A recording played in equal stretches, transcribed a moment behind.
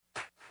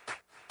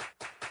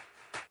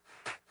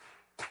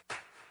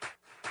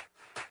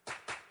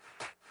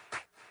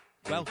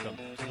Welcome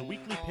to the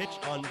weekly pitch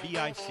on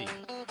VIC,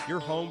 your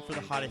home for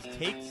the hottest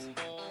takes,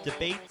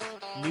 debates,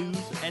 news,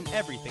 and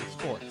everything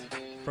sports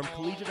from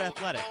collegiate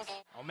athletics.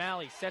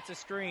 O'Malley sets a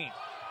screen.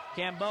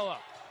 Gamboa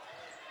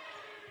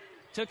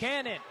to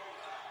Cannon.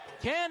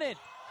 Cannon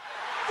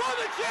for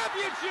the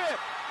championship!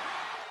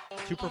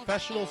 To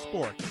professional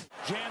sports.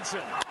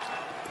 Jansen.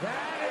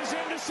 That is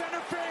into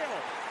center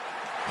field.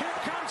 Here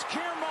comes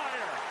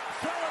Kiermaier.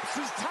 Phillips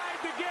has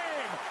tied the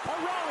game.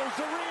 Rose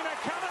Arena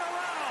coming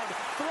around.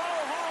 Throw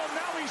home.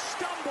 Now he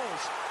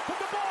stumbles. But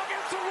the ball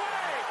gets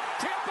away.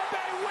 Tampa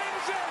Bay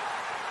wins it.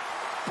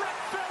 Brett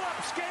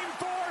Phillips, Game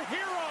 4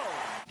 hero.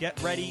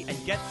 Get ready and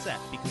get set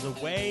because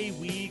away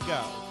we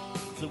go.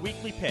 It's the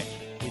weekly pitch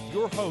with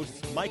your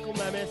hosts Michael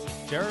Memis,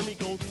 Jeremy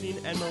Goldstein,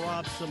 and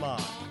Mihrab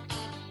Samad.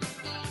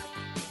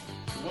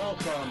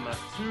 Welcome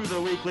to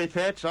the weekly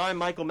pitch. I'm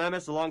Michael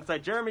Memis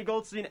alongside Jeremy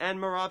Goldstein and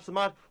Mihrab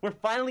Samad. We're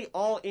finally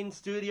all in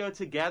studio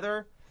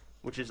together,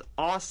 which is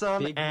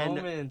awesome.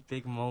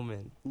 Big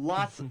moment.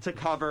 Lots to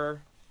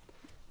cover.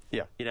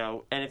 Yeah.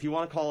 And if you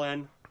want to call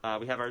in,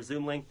 we have our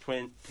Zoom link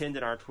pinned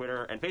in our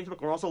Twitter and Facebook.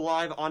 We're also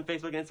live on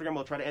Facebook and Instagram.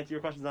 We'll try to answer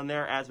your questions on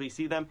there as we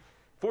see them.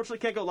 Fortunately,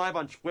 can't go live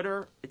on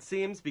Twitter, it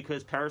seems,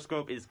 because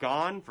Periscope is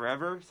gone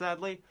forever,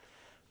 sadly.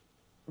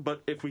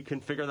 But if we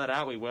can figure that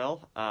out, we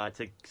will,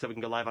 so we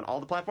can go live on all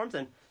the platforms.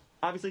 And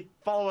obviously,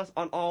 follow us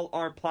on all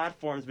our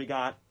platforms. We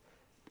got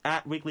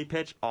at Weekly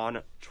Pitch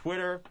on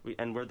Twitter,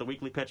 and we're the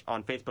Weekly Pitch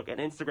on Facebook and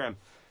Instagram.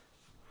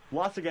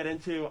 Lots to get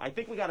into. I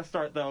think we got to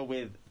start, though,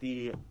 with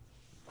the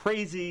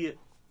crazy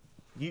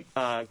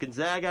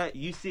Gonzaga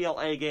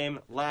UCLA game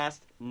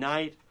last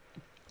night.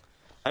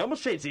 I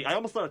almost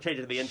thought of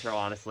changing the intro,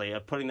 honestly,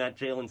 of putting that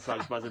Jalen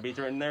Suggs buzzer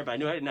beater in there, but I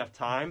knew I didn't have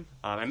time.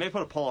 I may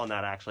put a poll on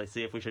that, actually,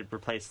 see if we should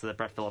replace the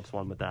Brett Phillips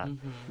one with that.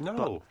 Mm-hmm.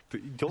 No,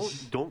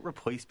 don't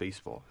replace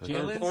baseball.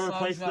 Or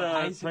replace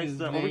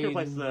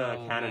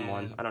the Cannon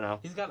one. I don't know.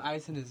 He's got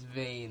ice in his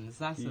veins.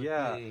 That's the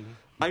thing.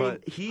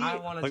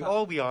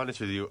 I'll be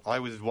honest with you. I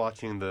was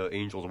watching the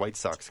Angels-White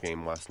Sox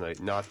game last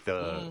night, not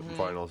the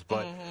finals,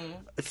 but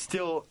it's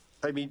still,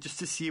 just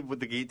to see what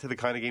the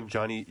kind of game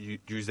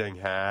Johnny Juzang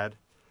had,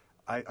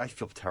 I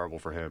feel terrible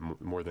for him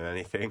more than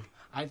anything.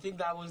 I think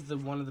that was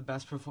one of the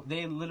best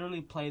They literally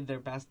played their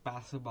best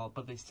basketball,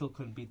 but they still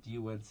couldn't beat the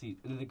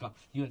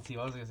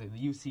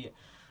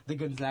the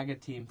Gonzaga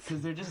team,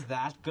 because they're just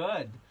that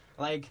good.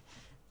 Like,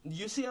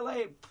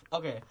 UCLA.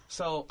 Okay,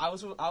 so I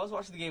was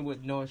watching the game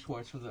with Noah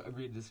Schwartz from the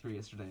Agree to Disagree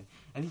yesterday,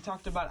 and he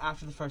talked about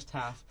after the first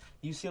half,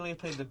 UCLA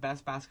played the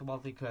best basketball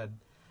they could,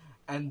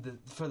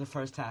 for the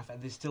first half,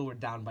 and they still were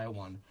down by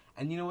 1.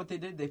 And you know what they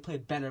did? They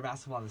played better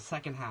basketball in the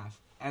second half,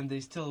 and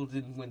they still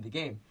didn't win the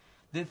game.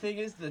 The thing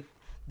is that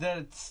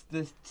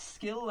the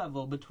skill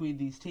level between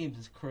these teams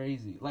is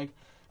crazy. Like,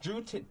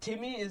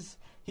 Timmy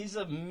he's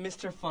a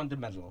Mr.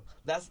 Fundamental.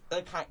 That's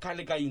the kind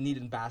of guy you need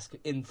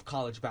in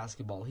college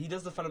basketball. He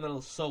does the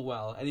fundamentals so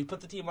well, and he put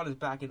the team on his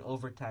back in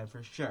overtime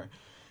for sure.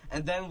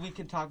 And then we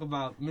can talk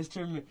about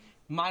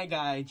my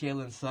guy,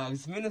 Jalen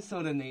Suggs,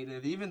 Minnesota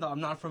native. Even though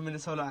I'm not from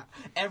Minnesota,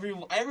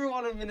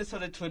 everyone on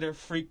Minnesota Twitter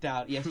freaked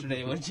out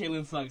yesterday when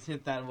Jalen Suggs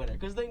hit that winner,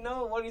 because they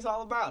know what he's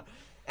all about.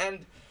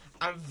 And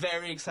I'm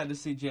very excited to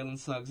see Jalen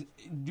Suggs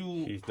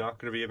do. He's not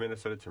going to be a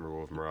Minnesota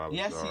Timberwolf, Mihrab.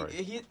 Yes,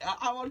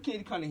 I want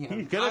Cade Cunningham.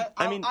 He's gonna.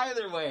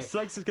 Either way,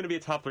 Suggs is going to be a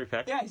top 3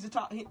 pick. Yeah, he's a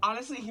top.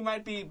 Honestly, he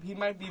might be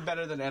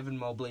better than Evan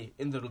Mobley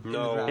in the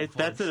draft.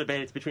 That's the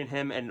debate. It's between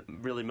him and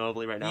really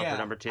Mobley right now for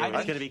number 2. It's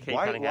going to be Cade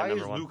Cunningham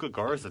number 1. Why is Luka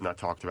Garza not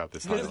talked about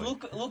this? Because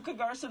Luka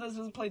Garza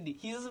doesn't play.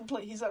 He doesn't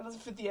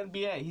fit the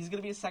NBA. He's going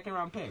to be a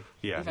second-round pick.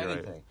 Yeah, if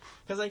anything,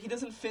 because he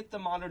doesn't fit the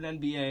modern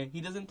NBA.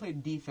 He doesn't play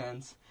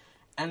defense,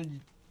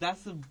 and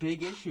that's the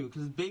big issue,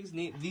 because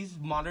these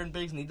modern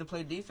bigs need to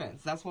play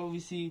defense. That's why we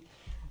see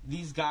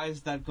these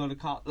guys that go to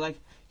college.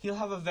 Like, he'll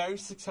have a very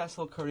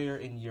successful career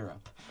in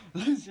Europe.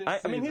 He's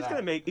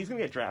gonna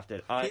get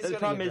drafted. The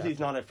problem is he's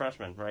not a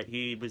freshman, right? I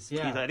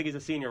think he's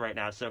a senior right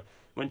now. So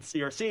when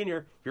you're a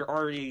senior, you're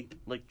already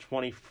like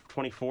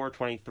 24,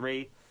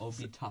 23.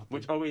 Obi top.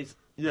 Which always.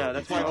 Yeah,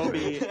 that's why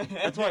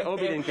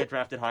Obi didn't get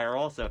drafted higher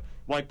also.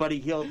 Why Buddy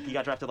Hield, he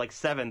got drafted like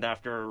 7th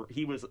after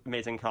he was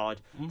amazing in college.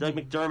 Doug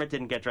McDermott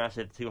didn't get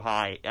drafted too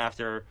high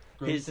after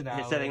his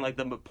setting like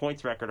the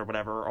points record or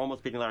whatever, or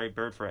almost beating Larry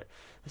Bird for it.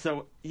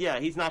 So, yeah,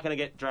 he's not going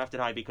to get drafted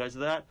high because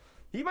of that.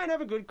 He might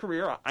have a good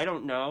career. I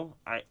don't know.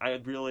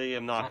 I really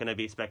am not going to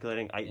be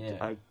speculating.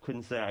 I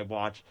couldn't say I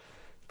watch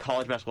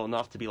college basketball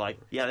enough to be like,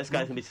 yeah, this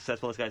guy's going to be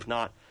successful, this guy's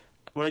not.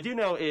 What I do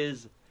know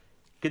is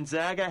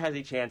Gonzaga has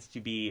a chance to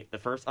be the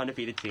first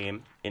undefeated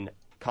team in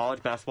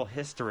college basketball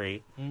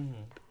history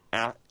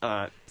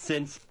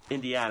since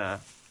Indiana,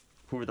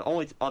 who were the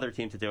only other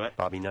team to do it.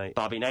 Bobby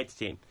Knight's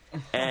team.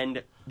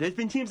 And there's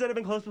been teams that have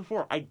been close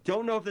before. I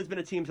don't know if there's been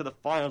a team to the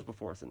finals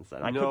before since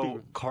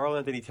then. Carl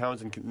Anthony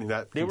Towns and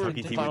that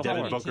Kentucky team with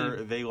Devin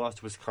Booker, they lost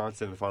to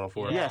Wisconsin in the Final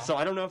Four. Yeah, so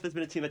I don't know if there's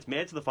been a team that's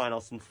made it to the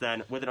finals since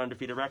then with an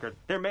undefeated record.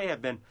 There may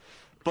have been.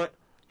 But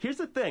here's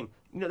the thing.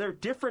 They're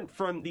different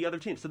from the other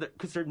teams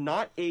because they're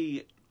not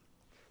a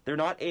They're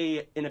not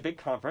in a big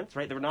conference,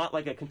 right? They're not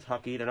like a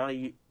Kentucky. They're not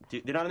in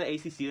the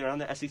ACC. They're not in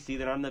the SEC.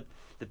 They're not in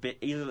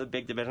either of the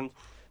big divisions.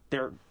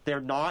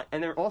 They're not,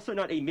 and they're also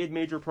not a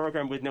mid-major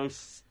program with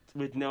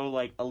no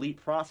like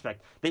elite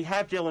prospect. They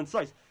have Jalen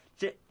Suggs.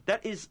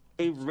 That is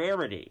a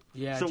rarity.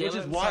 Yeah, so which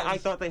is why Suggs. I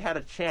thought they had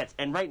a chance.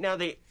 And right now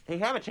they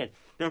have a chance.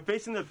 They're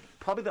facing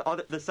probably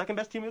the second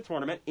best team in the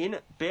tournament in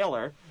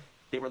Baylor.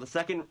 They were the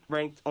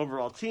second-ranked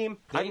overall team.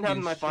 I didn't have them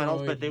in my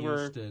finals, but they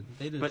Houston.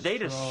 They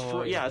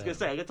destroyed. Yeah, I was gonna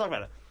say. I gotta talk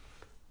about it.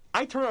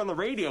 I turn on the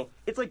radio.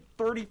 It's like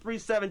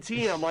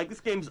 33-17. I'm like,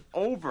 this game's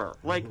over.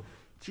 Like,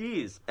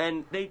 jeez.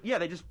 And they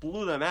just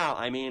blew them out.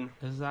 I mean,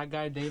 there's that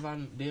guy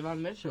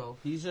Davon Mitchell.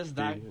 He's just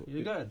that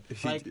good.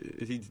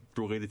 Is he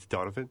related to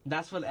Donovan?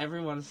 That's what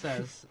everyone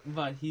says,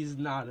 but he's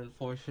not,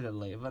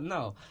 unfortunately. But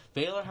no,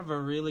 Baylor have a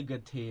really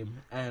good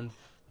team, and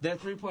their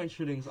three-point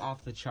shooting's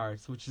off the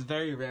charts, which is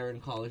very rare in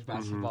college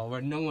basketball,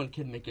 where no one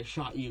can make a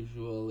shot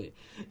usually.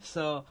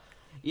 So,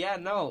 yeah,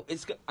 no,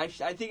 I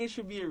think it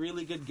should be a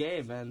really good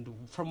game. And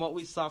from what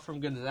we saw from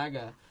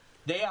Gonzaga,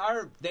 they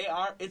are.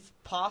 It's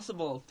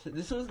possible.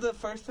 This was the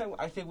first time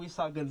I think we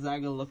saw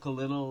Gonzaga look a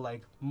little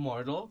like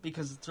mortal,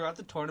 because throughout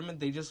the tournament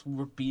they just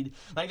were beat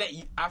like that.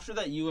 After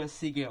that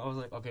USC game, I was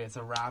like, okay, it's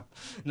a wrap.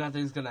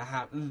 Nothing's gonna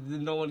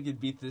happen. No one can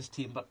beat this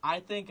team. But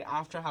I think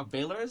after how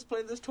Baylor has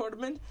played this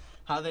tournament,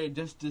 how they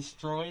just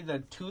destroyed the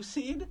 2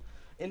 seed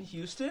in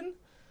Houston,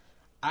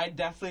 I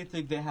definitely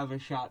think they have a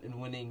shot in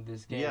winning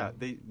this game. Yeah,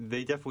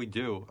 they definitely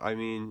do. I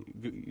mean,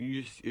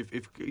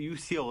 if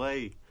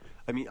UCLA.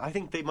 I mean, I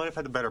think they might have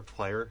had a better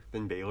player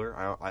than Baylor.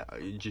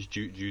 In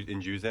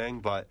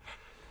Juzang, but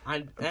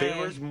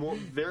Baylor's more.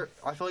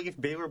 I feel like if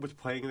Baylor was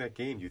playing in that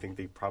game, do you think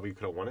they probably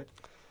could have won it?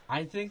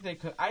 I think they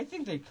could. I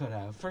think they could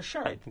have, for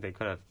sure. I think they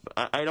could have.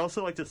 I'd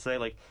also like to say,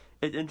 like,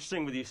 it's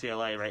interesting with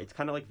UCLA, right? It's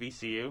kind of like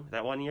VCU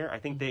that one year. I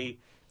think they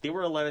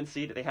were 11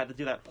 seed. They had to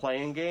do that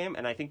playing game,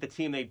 and I think the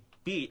team they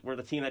beat were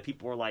the team that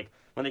people were like,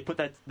 when they put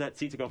that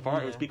seed to go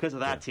far, it was because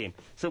of that team.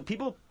 So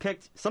people put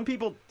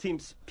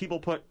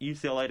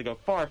UCLA to go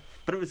far,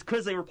 but it was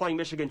because they were playing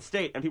Michigan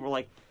State, and people were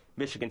like,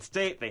 Michigan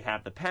State, they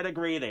have the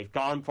pedigree, they've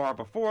gone far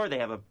before, they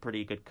have a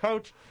pretty good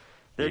coach,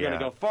 they're going to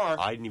go far.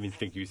 I didn't even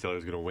think UCLA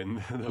was going to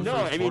win. No,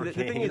 I mean, the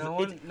thing is,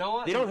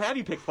 they don't have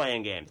you pick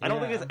playing games. I don't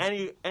think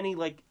there's any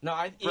like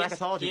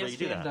bracketology where you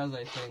do that. Does,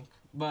 I think,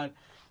 but.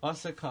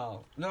 What's it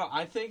called? No,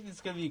 I think it's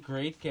gonna be a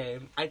great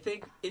game. I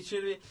think it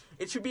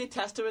should be a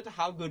testament to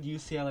how good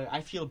UCLA.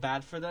 I feel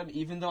bad for them,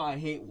 even though I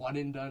hate one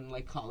and done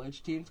like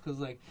college teams, because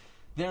like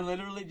they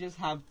literally just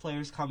have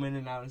players come in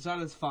and out. It's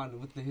not as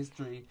fun with the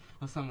history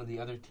of some of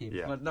the other teams.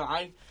 Yeah. But no,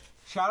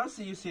 shout out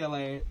to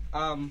UCLA.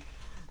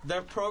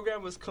 Their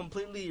program was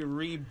completely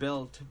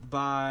rebuilt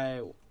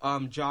by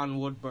John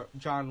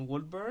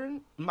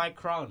Woodburn, Mike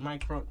Cronin.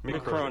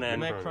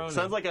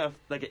 Sounds like an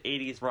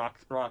 80s rock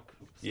star.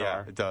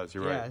 Yeah, it does.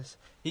 You're right.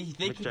 Yes,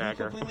 they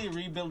completely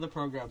rebuilt the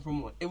program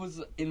from it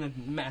was in a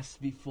mess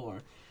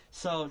before.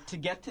 So to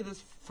get to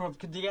this from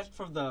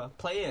the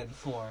play-in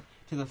 4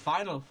 to the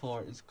Final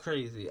 4 is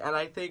crazy, and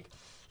I think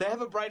they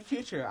have a bright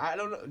future. I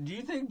don't know. Do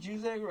you think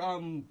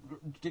Juzang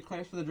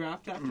declares for the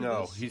draft after this?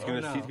 No, he's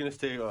gonna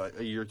stay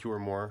a year or two or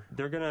more.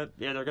 They're gonna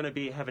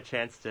have a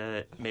chance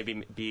to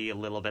maybe be a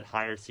little bit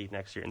higher seed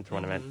next year in the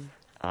tournament.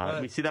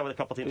 We see that with a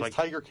couple teams. Is like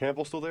Tiger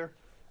Campbell still there?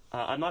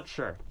 I'm not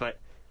sure, but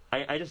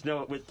I just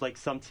know with like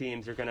some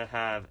teams you're gonna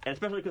have, and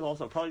especially because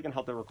also probably gonna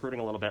help their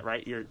recruiting a little bit,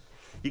 right?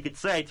 You could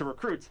say to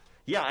recruits,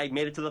 yeah, I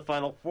made it to the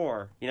Final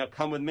 4.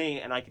 Come with me,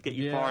 and I could get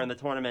you far in the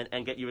tournament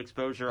and get you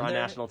exposure on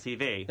national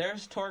TV.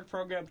 There's Torque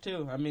program,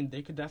 too. I mean,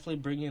 they could definitely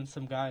bring in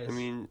some guys. I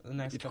mean, the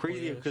next it's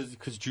crazy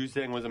because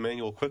Juzang was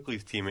Emmanuel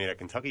Quickly's teammate at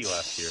Kentucky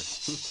last year.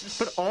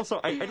 But also,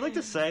 I'd like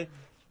to say,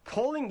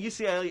 calling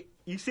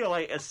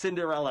UCLA a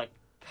Cinderella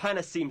kind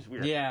of seems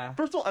weird. Yeah.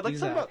 First of all, I'd like to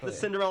talk about the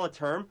Cinderella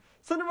term.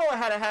 Cinderella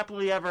had a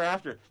happily ever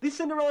after. These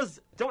Cinderellas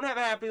don't have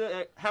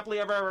a happily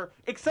ever after,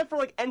 except for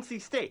like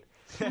NC State.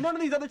 None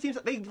of these other teams,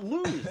 they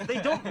lose.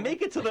 They don't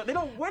make it they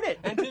don't win it.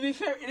 And to be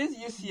fair, it is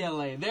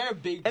UCLA. They're a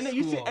big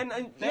school. And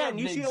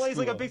UCLA is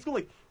like a big school.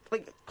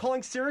 Like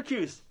calling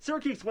Syracuse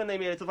when they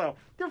made it to the final.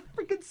 They're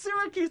freaking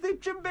Syracuse. They have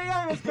Jim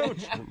Boeheim as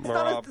coach.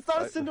 It's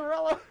not a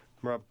Cinderella.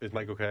 Rob, is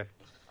Mike okay?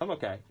 I'm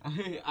okay.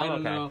 I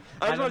don't know.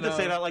 I just wanted to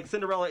say that, like,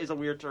 Cinderella is a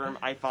weird term,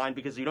 I find,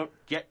 because you don't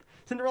get...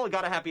 Cinderella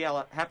got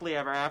a happily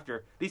ever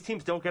after. These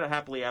teams don't get a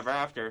happily ever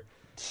after.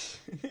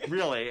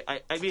 Really.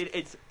 I mean,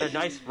 it's a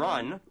nice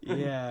run.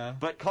 Yeah.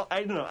 But,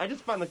 I don't know. I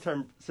just find the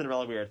term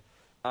Cinderella weird.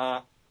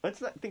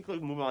 Let's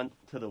move on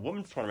to the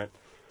women's tournament.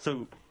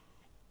 So,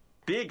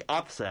 big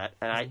upset,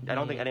 and I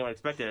don't think anyone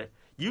expected it.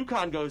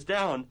 UConn goes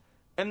down,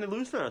 and they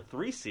lose to a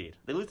 3 seed.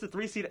 They lose to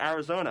 3 seed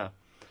Arizona.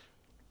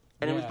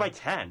 And it was by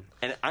 10.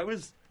 And I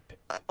was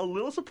a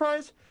little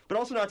surprised, but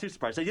also not too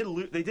surprised.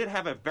 They did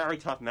have a very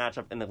tough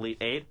matchup in the Elite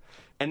 8,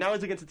 and that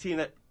was against a team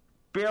that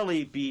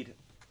barely beat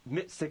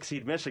 6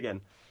 seed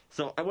Michigan.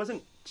 So I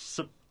wasn't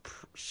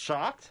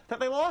shocked that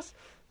they lost.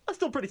 I'm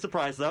still pretty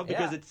surprised, though,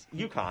 because it's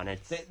UConn.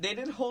 They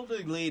didn't hold the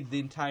lead the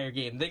entire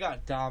game. They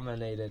got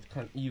dominated,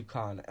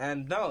 UConn.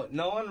 And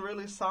no one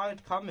really saw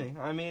it coming.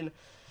 I mean,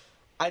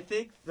 I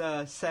think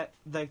the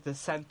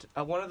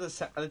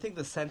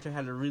center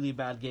had a really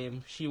bad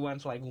game. She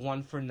went like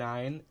 1 for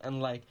 9,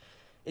 and like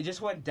it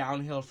just went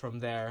downhill from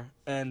there.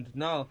 And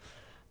no,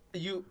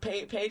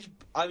 Paige.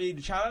 I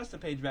mean, shout outs to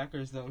Paige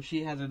Beckers though.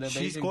 She has an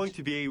amazing. She's going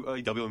to be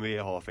a WNBA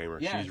Hall of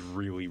Famer. Yeah. She's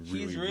really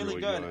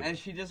good, and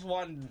she just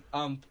won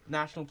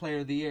National Player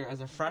of the Year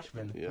as a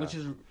freshman, which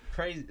is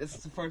crazy. It's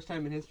the first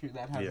time in history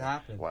that has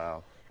happened.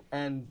 Wow.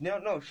 And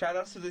no, shout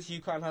outs to this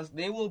UConn house.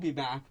 They will be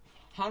back.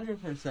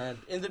 100%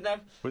 in the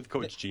next with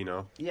Coach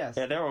Gino. Yes.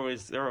 Yeah, they're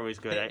always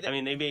good. I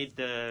mean, they made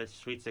the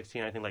Sweet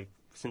 16. I think like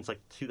since like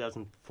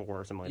 2004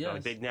 or something like that.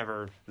 Like, they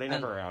never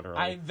are out early.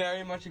 I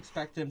very much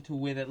expect them to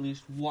win at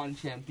least one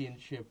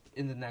championship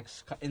in the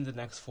next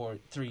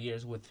 3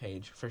 years with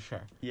Paige for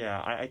sure.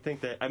 Yeah, I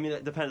think that. I mean,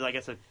 it depends. I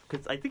guess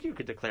because I think you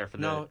could declare for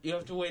No, you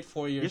have to wait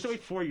 4 years. You have to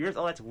wait 4 years.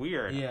 Oh, that's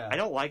weird. Yeah, I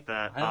don't like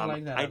that. I don't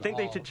like that. I think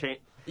they should change.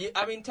 Yeah,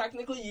 I mean,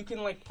 technically, you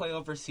can like play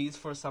overseas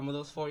for some of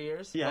those 4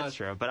 years. Yeah, that's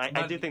true. But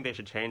I do think they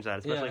should change that,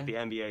 especially if the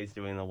NBA is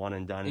doing the one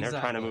and done. And they're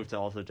trying to move to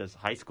also just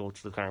high school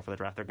to prepare for the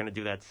draft. They're going to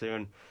do that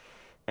soon.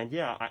 And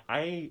yeah,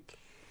 I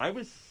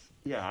was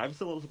a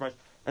little surprised.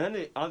 And then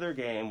the other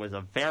game was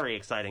a very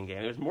exciting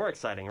game. It was more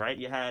exciting, right?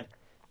 You had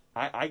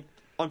I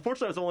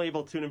unfortunately I was only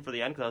able to tune in for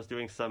the end because I was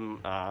doing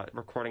some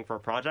recording for a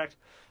project.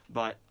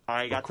 But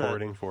I got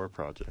recording for a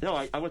project.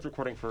 No, I was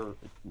recording I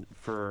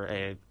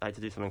had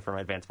to do something for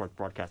my advanced sports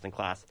broadcasting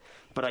class.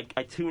 But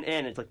I tune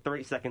in, it's like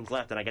 30 seconds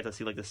left, and I get to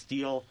see like the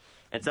steal.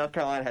 And South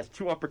Carolina has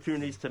 2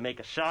 opportunities to make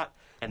a shot,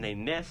 and they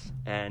miss.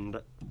 And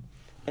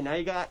now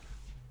you got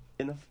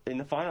in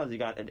the finals, you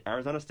got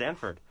Arizona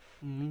Stanford.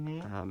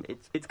 Mm-hmm.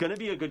 It's going to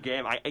be a good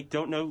game. I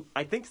don't know.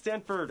 I think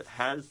Stanford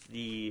has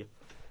the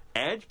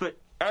edge, but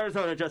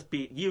Arizona just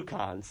beat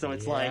UConn, so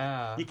it's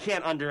like you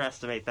can't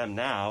underestimate them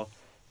now.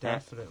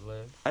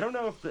 Definitely. I don't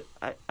know if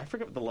I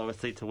forget what the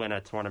lowest seed to win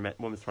a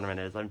women's tournament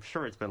is. I'm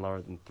sure it's been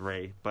lower than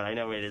 3, but I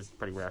know it is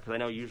pretty rare because I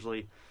know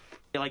usually,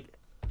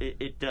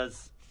 it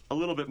does a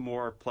little bit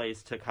more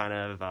plays to kind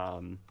of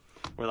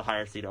where the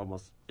higher seed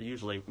almost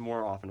usually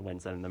more often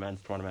wins than in the men's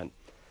tournament.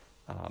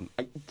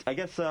 I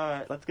guess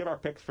let's get our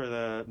picks for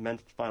the men's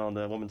final and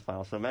the women's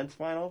final. So men's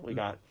final, we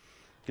got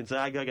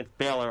Gonzaga against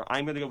Baylor.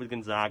 I'm going to go with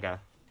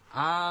Gonzaga.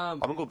 I'm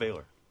going to go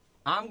Baylor.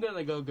 I'm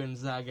gonna go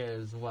Gonzaga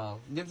as well.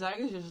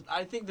 Gonzaga is just.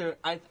 I think they're.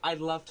 I'd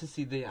love to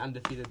see the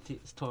undefeated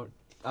story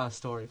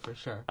for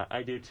sure.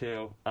 I do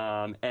too.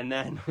 And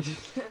then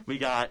we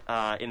got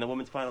in the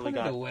women's final we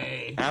got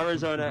away.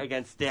 Arizona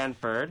against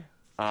Stanford.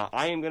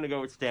 I am gonna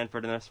go with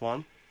Stanford in this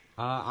one.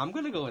 I'm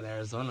gonna go with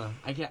Arizona.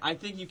 I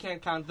think you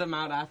can't count them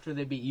out after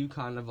they beat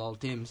UConn of all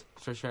teams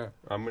for sure.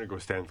 I'm gonna go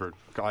Stanford.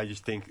 I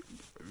just think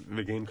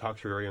the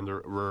Gamecocks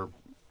were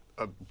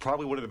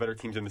probably one of the better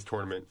teams in this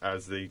tournament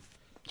as they.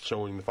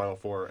 Showing the Final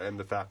Four and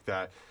the fact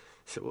that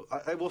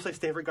I will say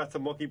Stanford got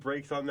some lucky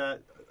breaks on the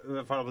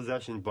final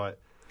possession, but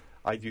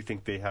I do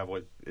think they have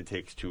what it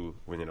takes to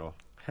win it all.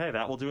 Hey,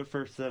 that will do it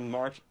for some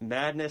March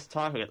Madness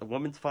talk. We got the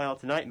women's final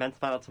tonight, men's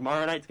final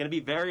tomorrow night. It's going to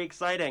be very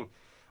exciting.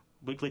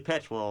 Weekly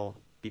Pitch will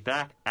be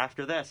back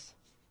after this.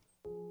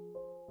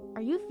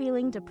 Are you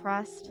feeling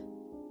depressed,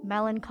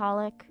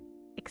 melancholic,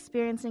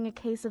 experiencing a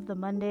case of the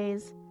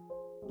Mondays,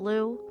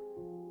 blue,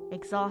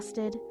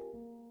 exhausted,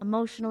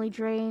 emotionally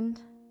drained?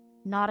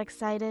 Not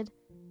excited,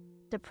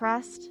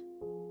 depressed,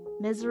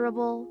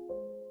 miserable,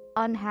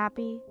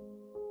 unhappy,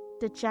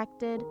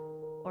 dejected,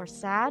 or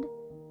sad?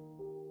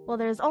 Well,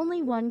 there's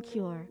only one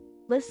cure.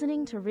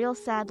 Listening to Real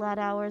Sad Lad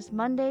Hours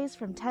Mondays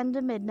from 10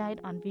 to midnight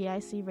on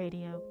VIC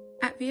Radio.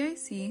 At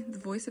VIC, the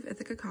voice of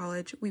Ithaca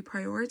College, we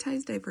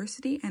prioritize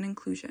diversity and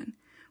inclusion.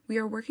 We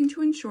are working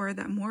to ensure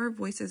that more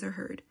voices are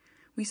heard.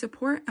 We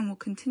support and will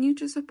continue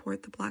to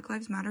support the Black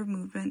Lives Matter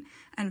movement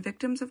and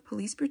victims of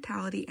police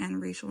brutality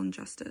and racial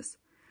injustice.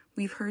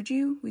 We've heard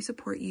you, we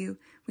support you,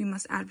 we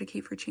must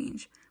advocate for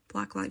change.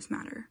 Black Lives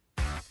Matter.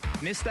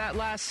 Missed that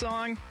last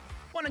song?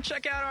 Want to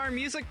check out our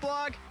music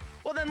blog?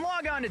 Well then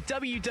log on to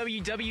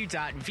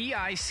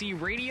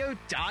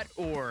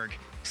www.vicradio.org.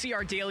 See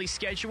our daily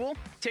schedule,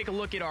 take a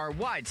look at our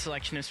wide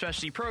selection of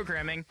specialty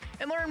programming,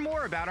 and learn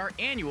more about our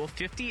annual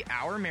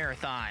 50-hour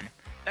marathon.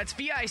 That's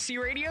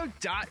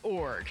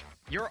vicradio.org,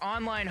 your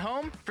online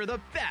home for the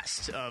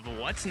best of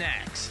what's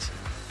next.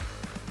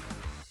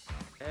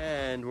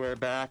 And we're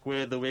back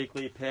with the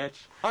Weekly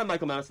Pitch. I'm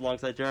Michael Memis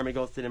alongside Jeremy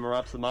Goldstein and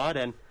Mihrab Samad,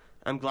 and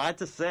I'm glad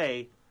to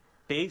say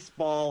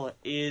baseball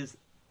is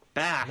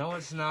back. No,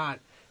 it's not.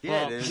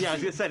 Yeah, it is. Yeah, I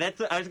was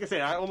gonna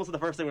say almost the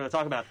first thing we're gonna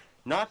talk about.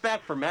 Not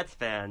back for Mets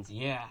fans,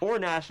 or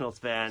Nationals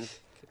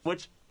fans,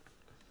 which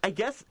I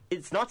guess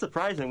it's not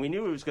surprising. We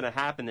knew it was gonna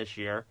happen this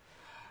year.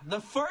 The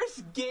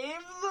first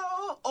game,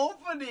 though,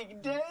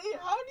 opening day,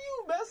 how do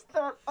you mess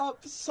that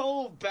up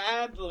so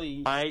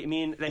badly? I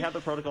mean, they have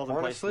the protocols in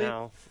place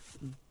now.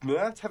 The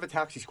Mets have a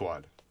taxi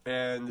squad,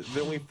 and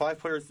the only 5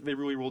 players they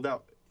really ruled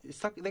out.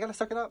 They gotta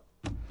suck it up.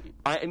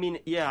 I mean,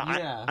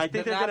 I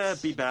think they're gonna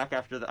be back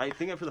after I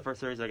think after the first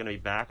series they're gonna be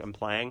back and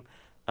playing,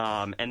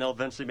 and they'll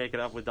eventually make it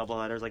up with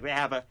doubleheaders. Like they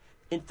have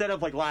instead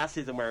of like last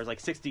season where it was like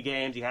 60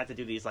 games, you had to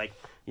do these like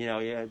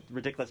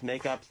ridiculous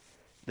makeups.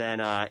 then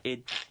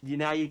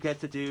now you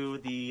get to do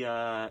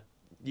the.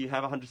 You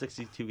have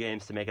 162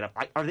 games to make it up.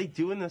 Are they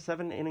doing the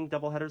 7-inning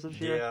doubleheaders this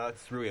year? Yeah,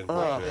 it's really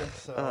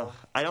unfortunate.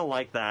 I don't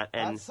like that.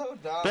 And That's so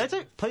dumb. but that's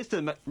a place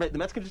to the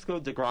Mets can just go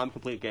DeGrom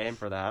complete game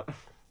for that.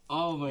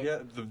 Oh my!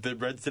 Yeah, the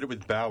Reds did it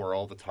with Bauer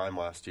all the time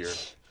last year.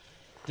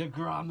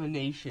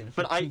 DeGromination.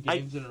 But two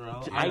games in a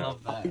row. I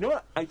love that. You know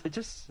what? I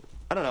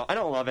don't know. I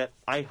don't love it.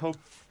 I hope.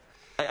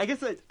 I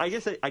guess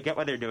I get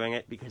why they're doing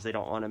it because they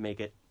don't want to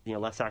make it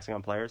less taxing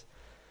on players.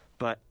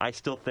 But I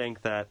still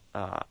think that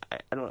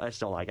I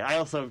still like it. I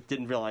also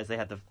didn't realize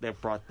they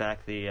brought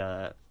back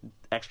the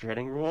extra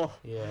hitting rule.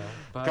 Yeah,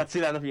 but Got to see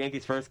that in the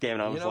Yankees' first game,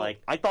 and I was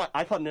like, I thought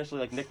initially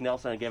like Nick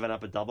Nelson had given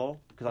up a double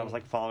because I was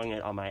like following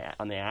it on the app,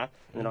 and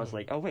then I was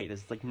like, oh wait,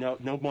 there's like no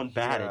one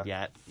batted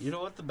yet. You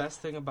know what the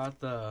best thing about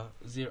the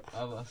zero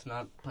of us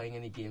not playing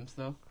any games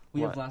though? We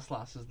have less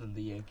losses than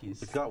the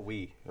Yankees. It's not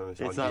we.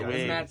 It's not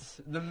we.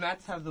 The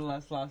Mets have the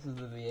less losses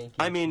than the Yankees.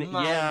 I mean,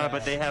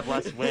 but they have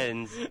less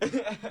wins.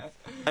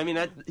 I mean,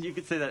 you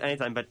could say that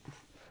anytime, but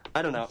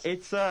I don't know.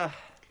 It's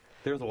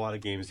There was a lot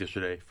of games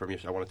yesterday from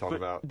yesterday I want to talk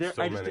about.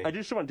 Many. I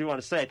just want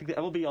to say, I think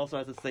the MLB also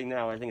has this thing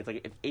now. I think it's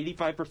like if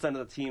 85% of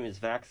the team is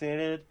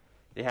vaccinated,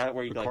 they have it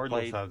where you the can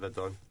Cardinals play. have that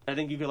done. I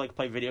think you could like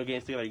play video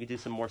games together. You could do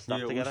some more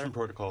stuff together. Some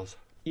protocols.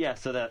 Yeah,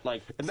 so that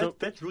like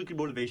that's really good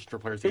motivation for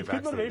players to get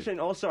vaccinated. It's good motivation.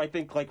 Also, I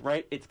think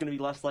it's going to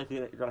be less likely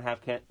that you're going to have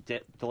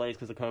delays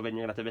because of COVID, and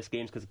you're going to have to miss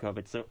games because of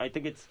COVID. So I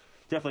think it's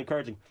definitely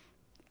encouraging.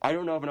 I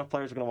don't know if enough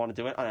players are going to want to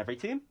do it on every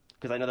team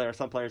because I know there are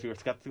some players who are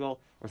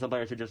skeptical or some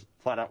players who just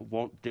flat out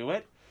won't do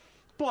it.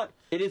 But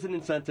it is an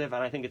incentive,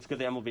 and I think it's good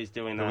the MLB is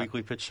doing that. The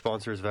Weekly Pitch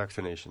sponsors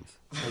vaccinations.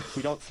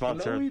 We don't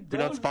sponsor. We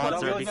don't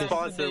sponsor. We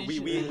sponsor.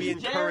 We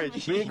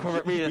encourage. We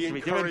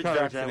encourage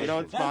vaccinations. We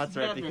don't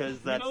sponsor it because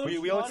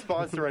we don't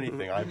sponsor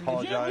anything. I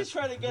apologize. Jeremy's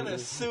trying to get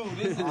us sued,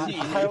 isn't he?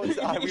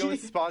 We don't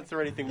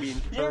sponsor anything. We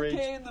encourage.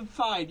 You're paying the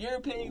fine. You're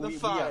paying the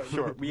fine. Yeah,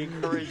 sure. We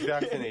encourage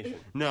vaccination.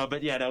 No,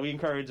 but we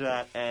encourage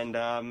that, and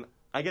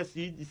I guess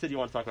you said you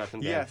want to talk about some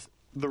games.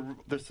 Yes,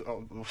 there's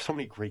so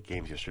many great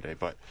games yesterday,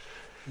 but.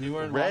 You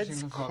weren't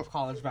watching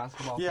college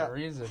basketball for a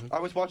reason. I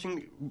was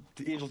watching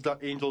the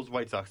Angels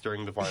White Sox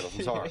during the finals.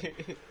 I'm sorry.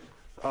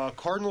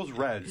 Cardinals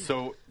Reds.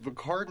 So the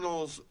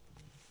Cardinals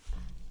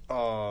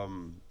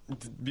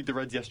beat the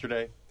Reds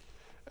yesterday,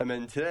 and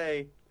then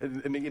today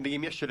in the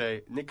game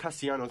yesterday, Nick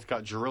Castellanos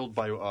got drilled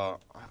by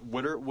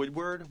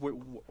Woodward.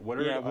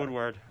 Yeah,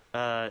 Woodward.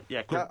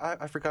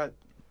 I forgot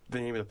the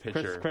name of the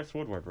pitcher. Chris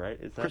Woodward, right?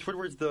 Chris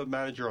Woodward's the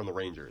manager on the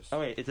Rangers. Oh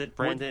wait, is it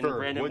Brandon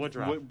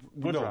Woodruff?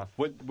 No,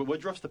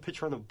 Woodruff's the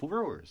pitcher on the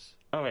Brewers.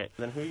 Oh wait,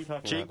 then who are you talking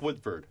about? Jake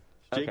Woodford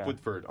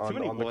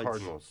on the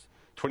Cardinals.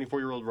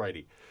 24-year-old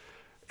righty.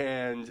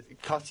 And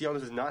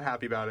Castellanos is not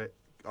happy about it.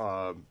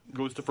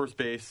 Goes to first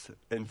base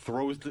and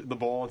throws the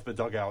ball into the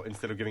dugout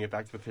instead of giving it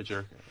back to the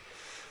pitcher.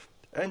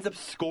 Ends up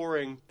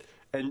scoring.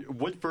 And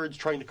Woodford's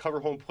trying to cover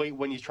home plate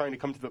when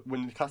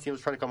Castellanos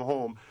trying to come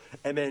home,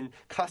 and then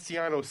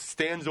Castellanos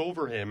stands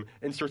over him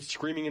and starts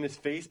screaming in his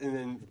face, and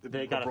then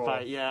they got to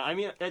fight. Yeah, I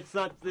mean, it's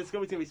not. This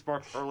always going to be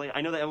sparked early.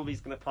 I know the MLB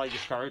is going to probably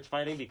discourage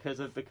fighting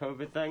because of the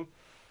COVID thing.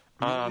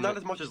 Not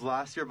as much as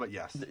last year, but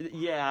yes.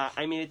 Yeah,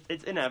 I mean,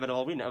 it's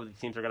inevitable. We know the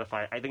teams are going to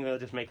fight. I think they'll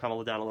just make come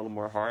down a little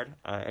more hard.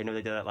 I know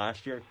they did that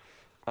last year.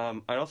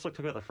 I also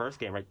took out the first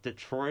game, right?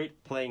 Detroit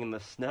playing in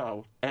the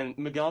snow, and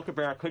Miguel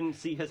Cabrera couldn't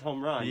see his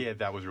home run. Yeah,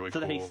 that was really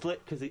cool. So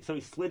then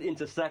he slid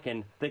into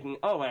second, thinking,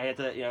 I had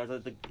to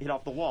hit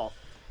off the wall.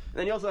 And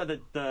then he also had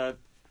the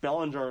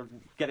Bellinger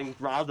getting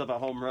robbed of a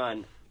home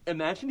run.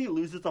 Imagine he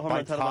loses the home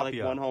run title by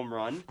like one home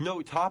run.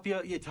 No,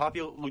 Tapia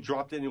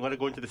dropped it and let it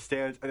go into the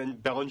stands, and then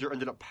Bellinger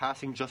ended up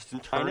passing Justin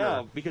Turner. I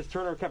know, because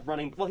Turner kept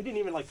running. Well, he didn't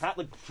even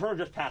Turner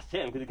just passed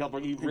him because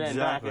he ran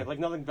back. Like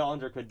nothing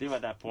Bellinger could do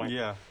at that point.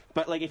 Yeah.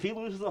 But like if he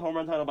loses the home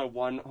run title by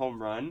one home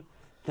run,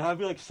 that would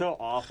be like so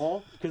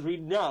awful because we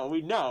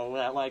know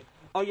that like,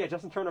 oh yeah,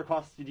 Justin Turner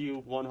costed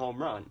you one home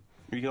run.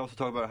 You can also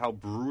talk about how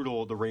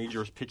brutal the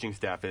Rangers pitching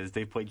staff is.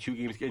 They've played 2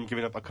 games and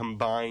given up a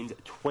combined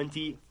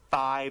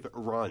 25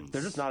 runs.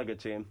 They're just not a good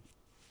team.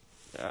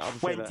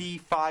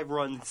 25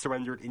 runs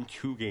surrendered in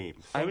 2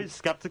 games. I was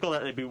skeptical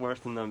that they'd be worse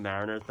than the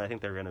Mariners, but I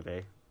think they're going to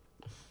be.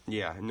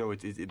 Yeah, no,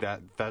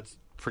 that's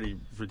pretty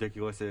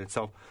ridiculous in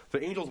itself.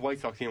 The Angels-White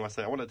Sox game last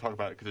night, I want to talk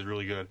about it because it's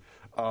really good.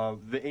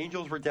 The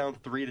Angels were down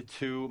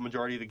 3-2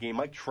 majority of the game.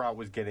 Mike Trout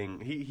was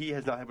he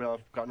has not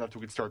gotten off to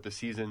a good start this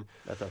season.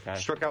 That's okay.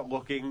 Struck out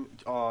looking.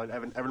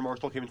 Evan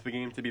Marshall came into the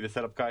game to be the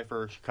setup guy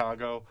for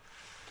Chicago.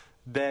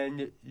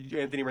 Then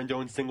Anthony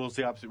Rendon singles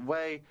the opposite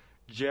way.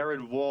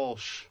 Jared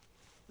Walsh,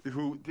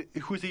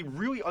 who's a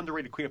really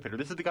underrated cleanup hitter.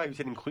 This is the guy who's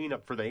hitting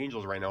cleanup for the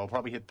Angels right now. He'll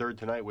probably hit third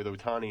tonight with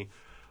Ohtani.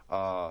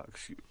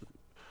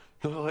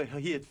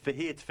 He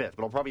hits fifth,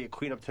 but I'll probably get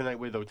cleanup tonight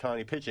with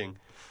Ohtani pitching.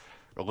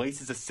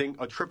 Laces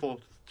a triple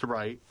to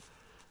right,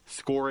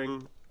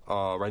 scoring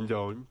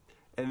Rendon.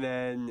 And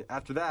then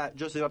after that,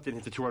 Justin Upton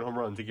hits a 2-run home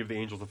run to give the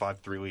Angels a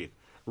 5-3 lead.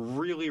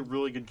 Really,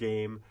 really good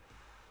game.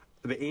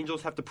 the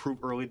Angels have to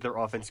prove early that their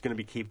offense is going to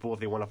be capable if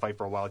they want to fight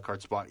for a wild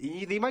card spot.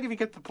 They might even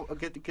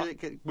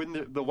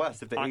win the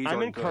West if the A's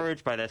I'm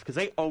encouraged by this because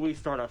they always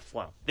start off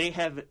slow. It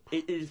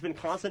has been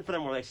constant for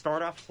them where they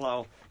start off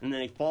slow and then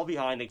they fall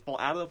behind, they fall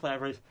out of the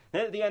playoffs.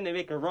 Then at the end they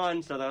make a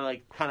run, so they're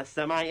like kind of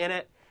semi in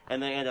it,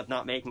 and they end up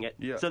not making it.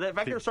 Yeah. So the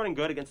fact they're starting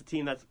good against a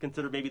team that's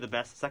considered maybe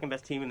the second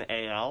best team in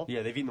the AL.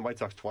 Yeah, they've beaten the White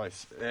Sox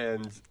twice,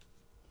 and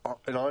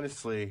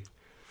honestly.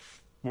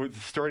 The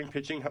starting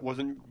pitching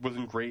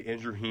wasn't great.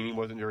 Andrew Heaney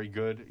wasn't very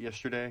good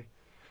yesterday,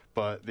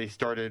 but they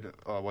started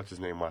what's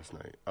his name last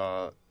night?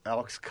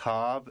 Alex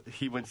Cobb.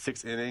 He went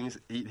 6 innings,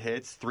 8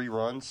 hits, 3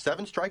 runs,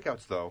 7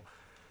 strikeouts though.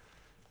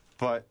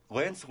 But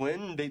Lance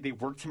Lynn, they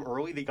worked him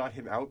early. They got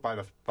him out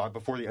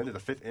before the end of the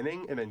 5th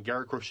inning, and then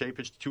Garrett Crochet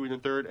pitched 2 in the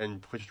 3rd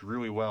and pitched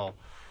really well.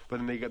 But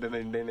then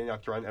they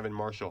knocked around Evan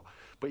Marshall.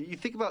 But you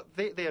think about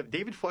they have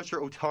David Fletcher,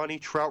 Ohtani,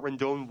 Trout,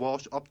 Rendon,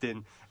 Walsh,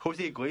 Upton,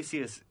 Jose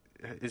Iglesias.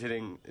 Is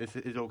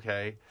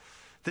okay.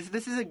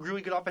 This is a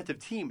really good offensive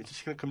team. It's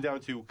just going to come down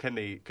to can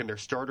their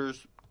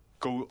starters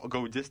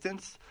go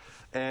distance,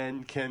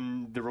 and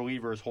can the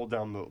relievers hold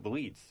down the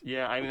leads?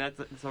 Yeah, I mean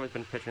that's always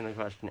been pitching the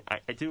question. I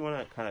do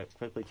want to kind of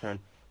quickly turn.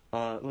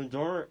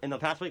 Lindor in the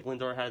past week,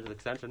 Lindor has an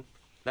extension.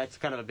 That's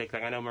kind of a big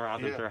thing. I know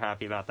Mihrab are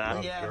happy about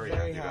that. Yeah, very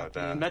happy about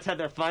that. The Mets had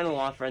their final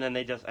offer, and then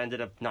they just ended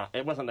up not.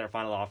 It wasn't their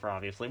final offer,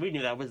 obviously. We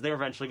knew that they were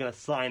eventually going to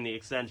sign the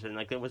extension.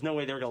 Like there was no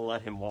way they were going to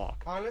let him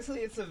walk. Honestly,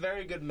 it's a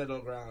very good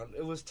middle ground.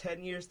 It was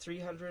 10 years,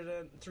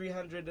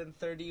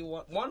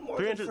 331. One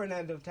more than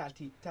Fernando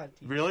Tatis.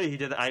 Really, he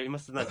did that? I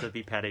must have meant to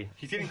be petty.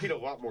 He's getting paid a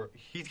lot more.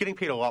 He's getting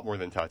paid a lot more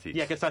than Tatis.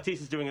 Yeah, because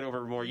Tatis is doing it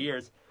over more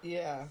years.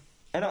 Yeah.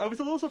 And I was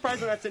a little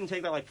surprised when Mets didn't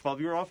take that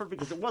 12-year offer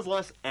because it was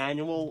less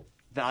annual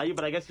value,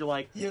 but I guess you're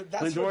like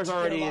Lindor's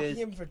already locking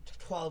him for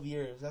 12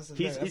 years.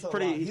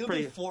 He'll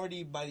be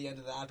 40 by the end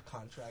of that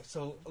contract.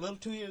 So a little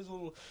 2 years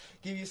will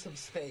give you some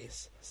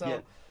space. So yeah.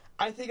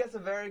 I think that's a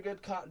very good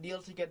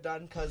deal to get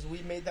done because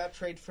we made that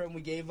trade for him.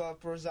 We gave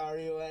up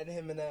Rosario and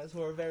Jimenez,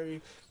 who are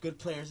very good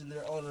players in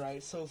their own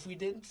right. So if we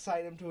didn't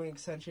sign him to an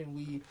extension,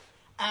 we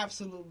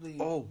absolutely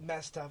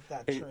messed up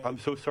that trade. I'm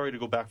so sorry to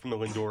go back from the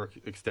Lindor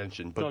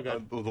extension, but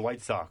the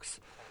White Sox,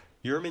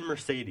 Yermin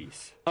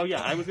Mercedes. Oh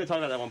yeah, I was going to talk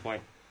about that at one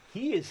point.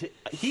 He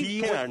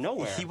came out of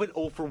nowhere. He went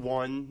 0 for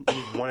 1 in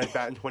one at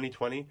bat in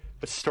 2020,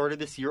 but started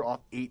this year off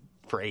 8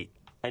 for 8.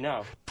 I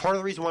know. Part of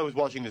the reason why I was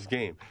watching this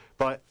game,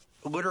 but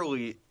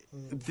literally,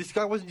 this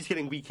guy wasn't just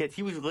hitting weak hits.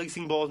 He was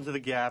lacing balls into the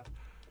gap,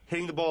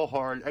 hitting the ball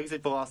hard.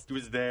 Exit velocity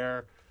was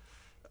there.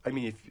 I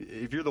mean,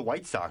 if you're the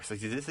White Sox,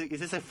 is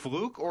this a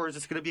fluke, or is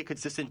this going to be a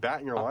consistent bat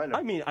in your lineup?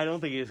 I mean, I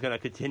don't think he's going to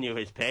continue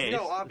his pace.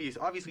 No,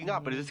 obviously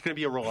not. But is this going to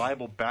be a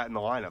reliable bat in the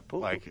lineup?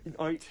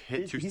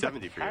 Hit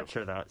 270 for you.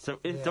 Catcher, though. So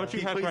don't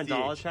you have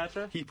Grandal as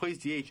catcher? He plays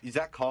DH.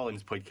 Zach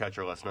Collins played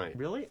catcher last night.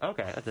 Really?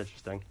 Okay, that's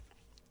interesting.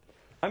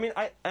 I mean,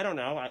 I don't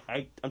know.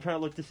 I'm trying to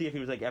look to see if he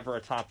was ever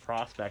a top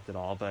prospect at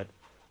all, but.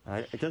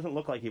 It doesn't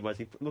look like he was.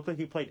 He looked like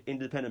he played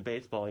independent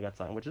baseball. He got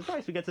signed, which is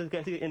nice. We get to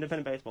see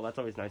independent baseball. That's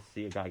always nice to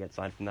see a guy get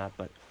signed from that.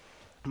 But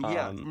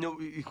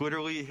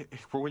literally,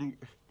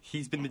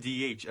 he's been the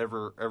DH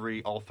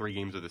all 3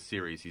 games of the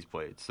series he's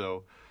played.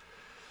 So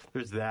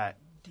there's that.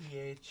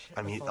 DH.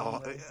 I mean,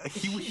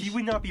 he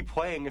would not be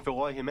playing if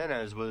Eloy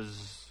Jimenez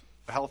was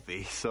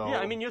healthy. So yeah,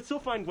 I mean, you'll still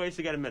find ways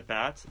to get him at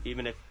bats,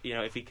 even if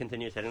if he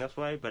continues hitting this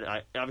way. But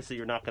obviously,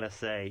 you're not going to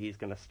say he's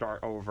going to start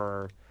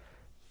over.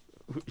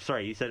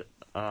 Sorry, you said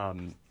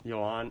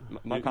Yohan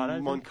Moncada?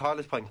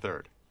 Moncada's playing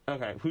 3rd.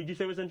 Okay, who did you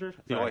say was injured?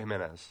 Eloy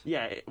Jimenez.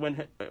 Yeah,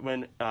 when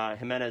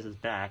Jimenez is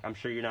back, I'm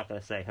sure you're not going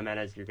to say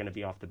Jimenez, you're going to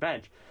be off the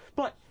bench,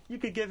 but you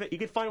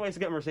could find ways to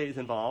get Mercedes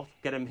involved,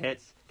 get him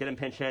hits, get him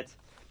pinch hits,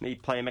 maybe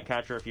play him at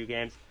catcher a few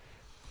games.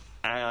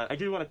 I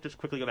do want to just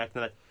quickly go back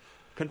to that.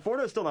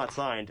 Conforto's still not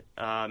signed.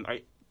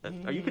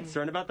 Are you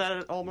concerned about that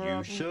at all,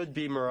 Mihrab? You should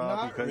be,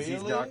 Mihrab, because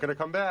he's not going to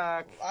come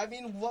back. I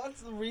mean,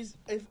 what's the reason?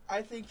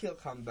 I think he'll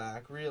come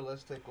back,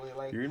 realistically.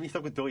 You're going to be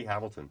stuck with Billy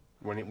Hamilton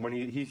when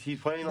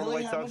he's playing on the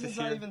White Sox this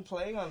year. Not even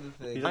playing on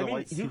the thing.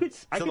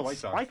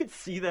 I could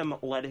see them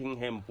letting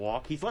him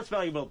walk. He's less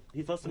valuable.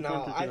 He's less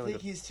important. No, I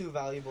think he's too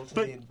valuable to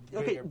be in the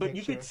bigger picture. But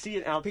you could see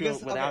an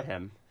outfield without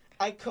him.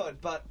 I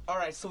could, but all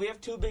right. So we have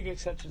 2 big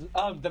extensions.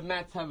 The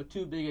Mets have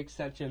 2 big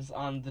extensions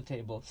on the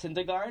table: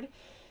 Syndergaard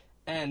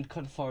and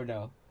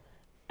Conforto.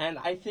 And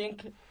I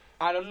think,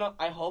 I don't know,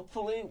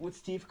 hopefully with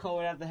Steve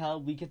Cohen at the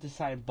helm, we get to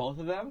sign both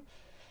of them.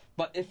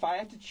 But if I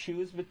had to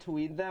choose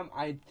between them,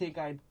 I think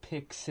I'd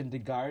pick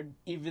Syndergaard,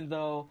 even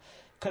though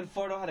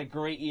Conforto had a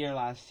great year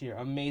last year,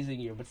 amazing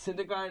year. But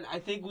Syndergaard, I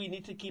think we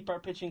need to keep our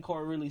pitching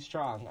core really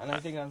strong, and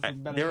I think that's the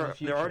benefit of the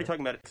future. They're already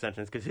talking about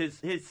extensions because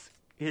his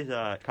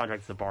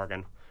contract is a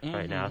bargain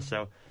right now.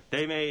 So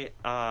they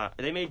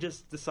may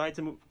just decide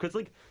to move because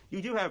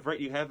you do have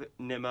you have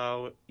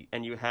Nimmo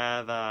and you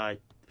have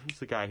who's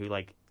the guy who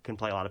can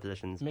play a lot of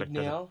positions.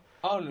 McNeil?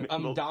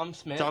 Dom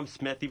Smith. Dom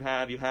Smith you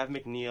have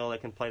McNeil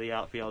that can play the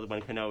outfield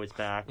when Cano is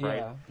back, right?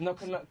 Yeah. No,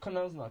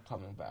 Cano's not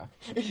coming back.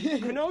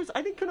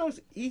 I think Cano's,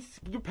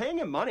 you're paying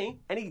him money,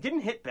 and he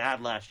didn't hit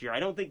bad last year. I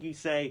don't think you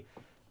say,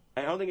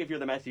 I don't think if you're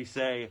the Mets, you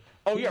say,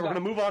 "Oh yeah, we're going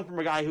to move on from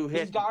a guy who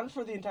hit." He's gone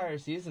for the entire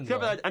season. Yeah,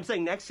 but I'm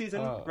saying next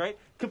season, right?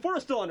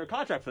 Conforto's still under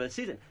contract for this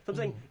season. So I'm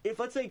saying if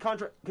let's say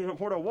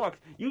Conforto walks,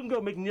 you can go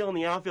McNeil in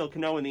the outfield,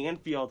 Cano in the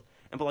infield,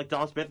 and put like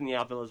Dom Smith in the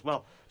outfield as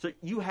well. So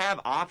you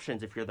have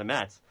options if you're the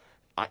Mets.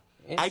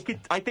 I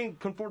think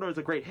Conforto is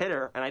a great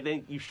hitter, and I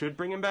think you should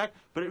bring him back.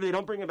 But if they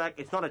don't bring him back,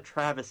 it's not a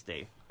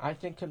travesty. I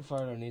think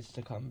Conforto needs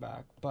to come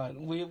back, but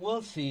we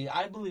will see.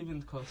 I believe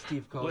in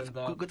Steve Cohen.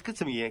 Let's get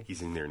some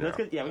Yankees in there now. We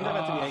can talk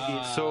about some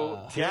Yankees.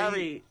 So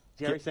Gary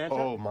Sanchez.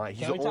 Oh my!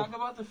 Can we talk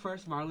about the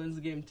first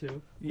Marlins game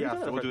too? Yeah,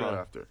 we'll do that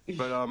after.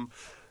 But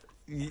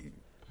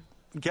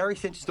Gary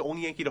Sanchez is the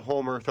only Yankee to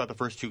homer throughout the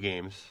first 2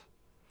 games.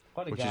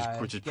 What a which guy.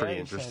 is Gary pretty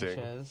interesting.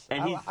 Sanchez.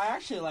 And I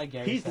actually like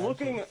Gary He's Sanchez.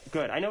 looking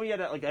good. I know he had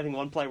I think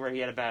one play where he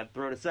had a bad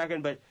throw to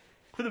second, but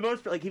for the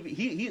most part,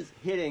 he's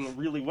hitting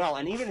really well.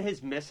 And even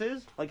his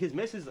misses,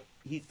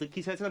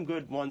 he's had some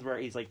good ones where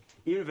he's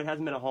even if it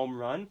hasn't been a home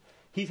run,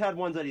 he's had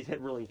ones that he's hit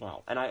really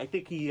well. And I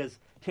think he has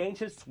changed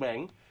his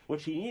swing,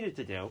 which he needed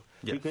to do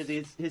because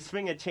his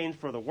swing had changed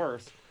for the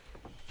worse.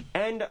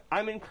 And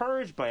I'm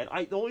encouraged by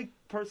it. The only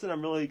person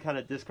I'm really kind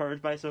of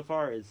discouraged by so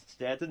far is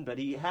Stanton, but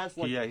he has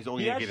he's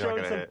only Yankee not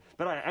going to hit.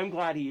 But I'm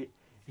glad he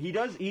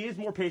is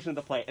more patient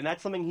at the plate, and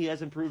that's something he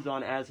has improved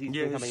on as he's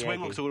becoming his swing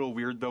Yankee. looks a little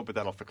weird though, but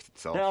that'll fix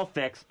itself. That'll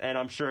fix, and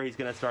I'm sure he's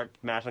going to start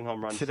mashing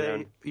home runs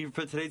soon.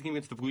 For today's game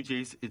against the Blue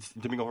Jays, it's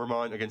Domingo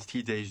Germán against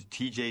TJ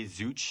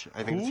Zuch.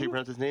 I think that's how you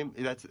pronounce his name.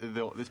 That's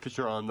this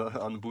pitcher on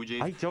the Blue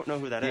Jays. I don't know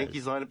who that is.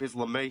 Yankees lineup is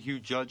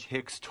LeMahieu, Judge,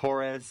 Hicks,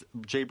 Torres,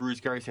 Jay Bruce,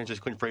 Gary Sanchez,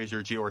 Clint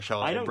Frazier, Gio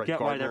Urshela, I and don't Brett get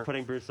Gardner. why they're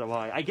putting Bruce so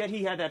high. I get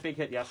he had that big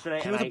hit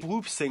yesterday. It was a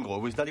bloop single.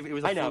 It was not even. It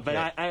was. I know, but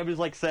I was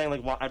saying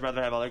I'd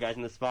rather have other guys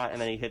in the spot,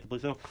 and then he hit the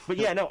bloop single. But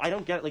yeah, no, I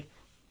don't get it.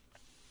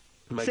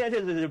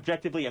 Sanchez is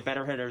objectively a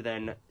better hitter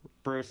than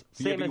Bruce.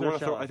 Same as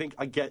Urshela. I think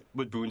I get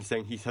what Boone's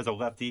saying. He has a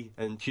lefty,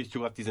 and she's 2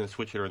 lefties and a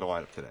switch hitter in the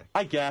lineup today.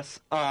 I guess.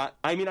 I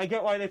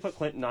get why they put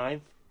Clint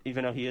ninth,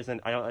 even though he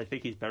isn't. I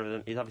think he's better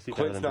than. He's obviously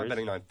better than Bruce. Clint's not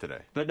batting ninth today.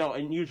 But no,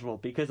 unusual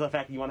because of the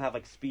fact that you want to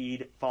have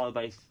speed followed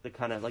by the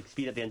kind of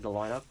speed at the end of the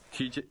lineup.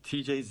 TJ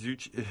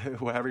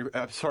Zuch, whatever.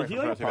 I'm sorry if I'm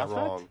pronouncing that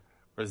wrong.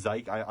 Or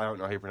Zyke, I don't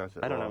know how you pronounce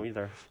it. I don't know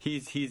either.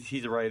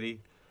 He's a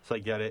righty, so I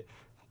get it.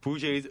 Blue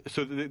Jays.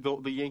 So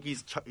the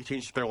Yankees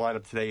changed their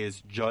lineup today.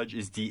 Is Judge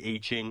is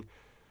DHing,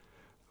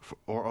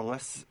 or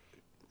unless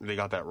they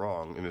got that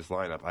wrong in this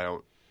lineup, I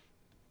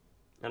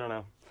don't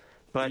know.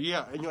 But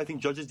yeah, I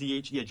think Judge is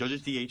DH. Yeah, Judge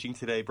is DHing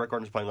today. Brett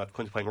Gardner's playing left.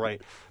 Clint's playing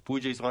right. Blue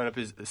Jays lineup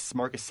is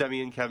Marcus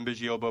Semien, Kevin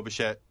Biggio, Bo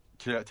Bichette,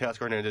 Teoscar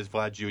Hernandez,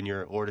 Vlad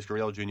Jr., Lourdes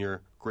Gurriel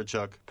Jr.,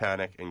 Grichuk,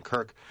 Panic, and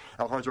Kirk.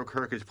 Alejandro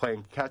Kirk is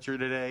playing catcher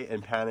today,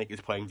 and Panic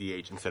is playing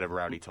DH instead of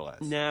Rowdy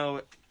Tellez.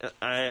 Now,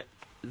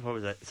 what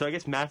was it? So I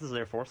guess Matz is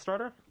their 4th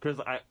starter?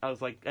 Because I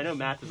was I know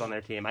Matz is on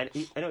their team. I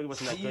know he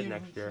wasn't that good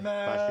last year.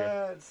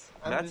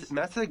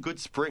 Matz had a good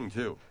spring,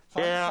 too.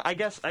 Yeah, I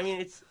guess. I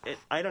mean,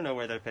 I don't know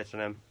where they're pitching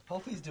him.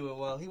 Hope he's doing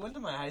well. He went to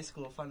my high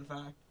school, fun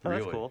fact. Oh,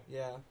 that's cool.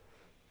 Yeah.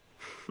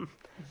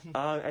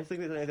 I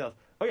think there's anything else.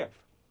 Oh, yeah.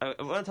 I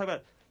want to talk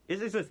about, is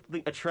this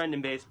a trend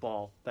in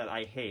baseball that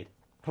I hate?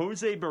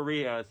 Jose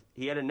Barrios,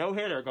 he had a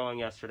no-hitter going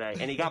yesterday,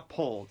 and he got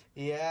pulled.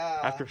 Yeah.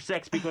 After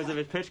 6 because of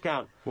his pitch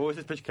count. What was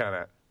his pitch count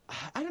at?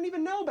 I don't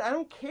even know, but I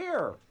don't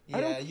care. Yeah,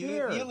 I don't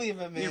care. You leave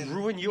him in. He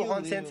ruined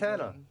Johan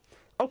Santana.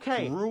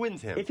 Okay.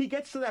 Ruined him. If he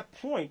gets to that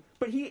point,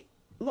 but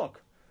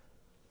look,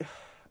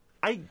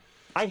 I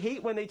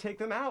hate when they take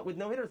them out with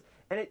no-hitters,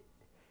 and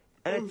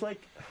it's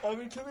like... I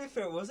mean, to be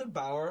fair, wasn't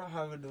Bauer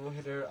have a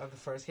no-hitter on the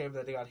first game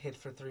that he got hit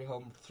for 3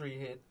 runs?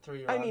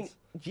 I mean,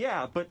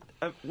 yeah, but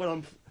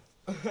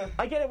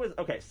I get it was...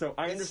 Okay, so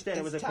I understand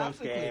it was a close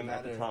game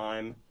at the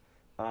time.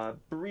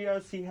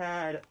 Barrios, he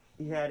had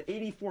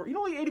 84...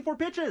 only 84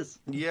 pitches!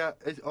 Yeah,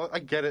 I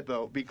get it,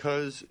 though,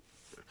 because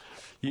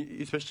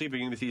especially at the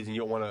beginning of the season,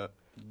 you don't want to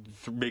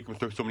make them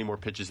throw so many more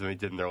pitches than they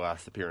did in their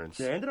last appearance.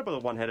 Yeah, I ended up with a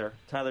 1-hitter.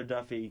 Tyler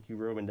Duffy, you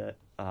ruined it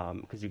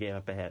because you gave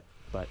up a hit.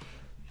 But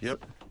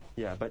yep.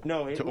 Yeah, but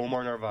no. To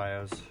Omar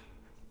Narvaez.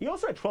 He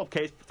also had 12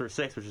 Ks through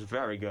 6, which is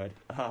very good.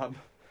 I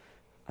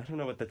don't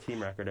know what the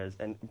team record is,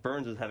 and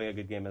Burns was having a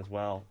good game as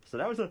well. So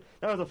that was a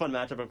fun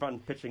matchup, a fun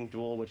pitching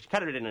duel, which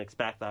kind of didn't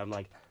expect. I'm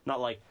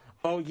not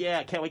oh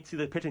yeah, can't wait to see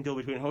the pitching duel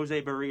between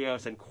Jose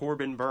Barrios and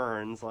Corbin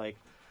Burns. I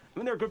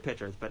mean, they're good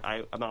pitchers, but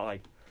I'm not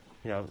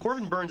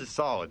Corbin Burns is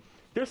solid.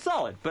 They're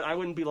solid, but I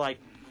wouldn't be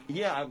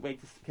yeah, can't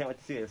wait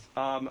to see this.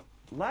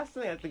 Last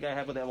thing I think I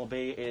have with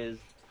MLB is.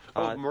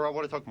 I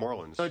want to talk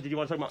Marlins. Oh, did you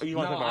want to talk about?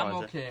 No, I'm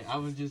okay. I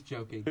was just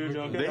joking.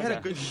 They had a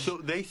good. So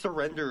they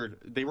surrendered.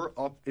 They were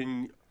up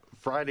in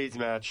Friday's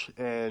match,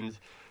 and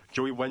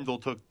Joey Wendell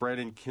took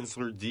Brandon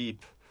Kinsler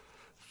deep,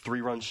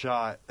 3-run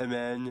shot, and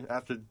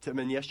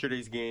then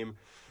yesterday's game,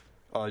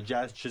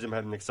 Jazz Chisholm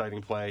had an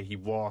exciting play. He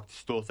walked,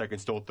 stole second,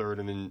 stole third,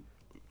 and then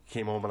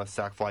came home on a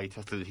sac fly.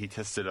 He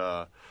tested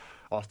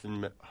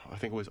Austin. I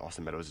think it was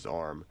Austin Meadows'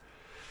 arm.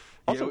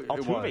 Also,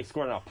 Altuve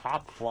scored on a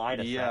pop fly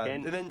to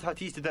second. And then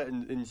Tatis did that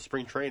in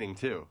spring training,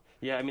 too.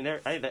 Yeah, I mean, I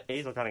think the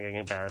A's are kind of getting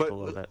embarrassed a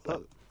little bit.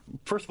 But.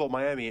 First of all,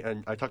 Miami,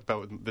 and I talked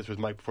about this with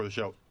Mike before the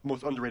show,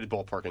 most underrated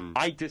ballpark in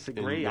I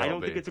disagree. I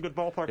don't think it's a good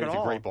ballpark at all. It's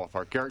a great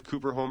ballpark. Garrett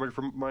Cooper homered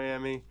from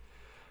Miami.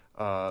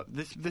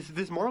 This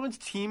Marlins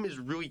team is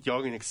really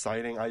young and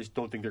exciting. I just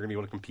don't think they're going to be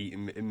able to compete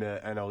in the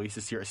NL East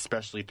this year,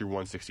 especially through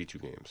 162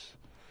 games.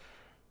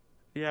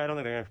 Yeah, I don't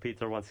think they're going to compete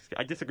through 160.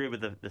 I disagree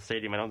with the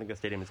stadium. I don't think the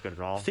stadium is good at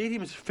all.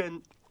 Stadium is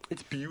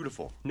it's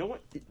beautiful. No one.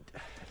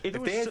 If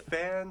they had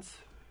fans.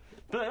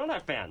 But they don't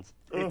have fans.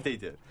 If they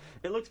did.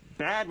 It looks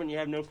bad when you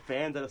have no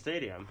fans at a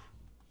stadium.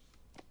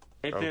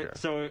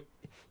 So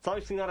it's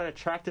obviously not an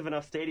attractive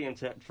enough stadium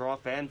to draw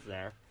fans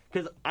there.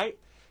 Because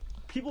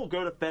people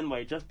go to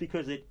Fenway just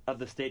because of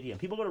the stadium.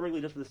 People go to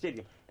Wrigley just for the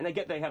stadium. And I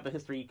get they have the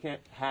history. You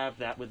can't have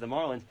that with the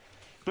Marlins.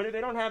 But if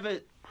they don't have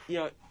it,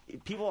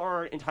 people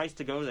are enticed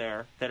to go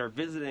there that are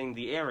visiting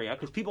the area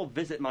because people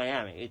visit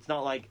Miami. It's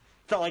not like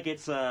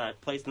it's a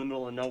place in the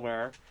middle of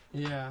nowhere.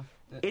 Yeah.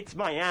 It's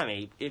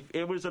Miami. If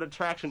it was an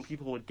attraction,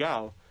 people would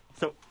go.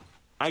 So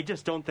I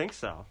just don't think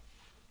so.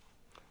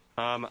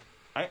 Last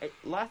thing I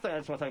just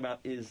want to talk about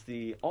is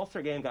the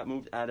All-Star Game got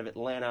moved out of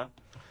Atlanta.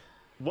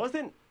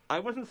 I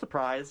wasn't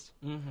surprised.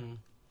 Mm-hmm.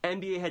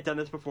 NBA had done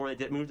this before. They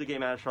did move the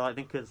game out of Charlotte. I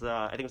think because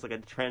it was like a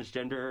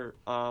transgender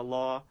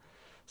law.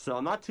 So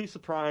I'm not too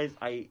surprised.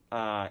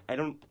 We'll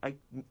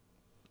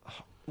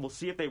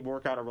see if they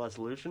work out a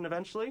resolution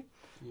eventually,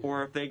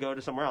 or if they go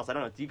to somewhere else. I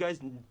don't know.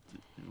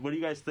 What do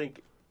you guys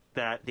think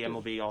that the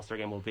MLB All-Star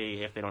Game will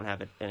be if they don't have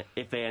it?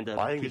 If they end up,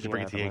 I think they should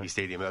bring it to Yankee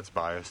Stadium. That's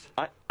biased.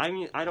 I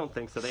mean, I don't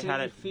think so. They had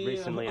it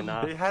recently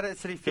enough. They had it at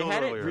Citi Field They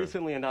had earlier. it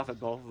recently enough at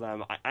both of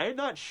them. I'm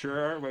not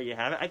sure where you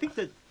have it. I think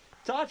the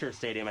Dodger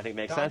Stadium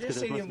makes sense. Dodger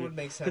Stadium would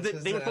make sense.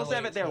 Because they were supposed to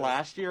have it there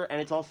last year, and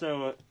it's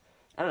also,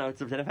 I don't know, it's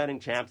the defending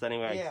champs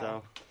anyway. Yeah.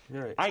 So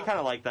Right. I kind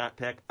of like that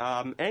pick.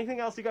 Anything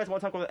else you guys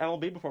want to talk about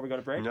MLB before we go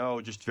to break? No,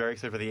 just very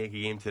excited for the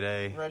Yankee game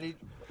today. Ready?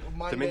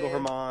 Monday. Domingo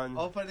Germán.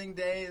 Opening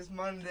day is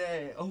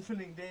Monday.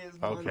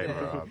 Okay,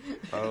 Rob.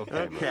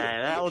 Okay,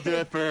 that will do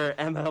it for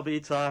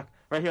MLB talk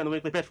right here on the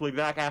Weekly Pitch. We'll be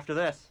back after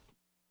this.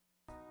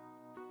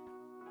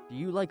 Do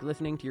you like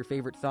listening to your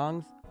favorite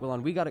songs? Well,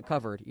 on We Got It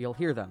Covered, you'll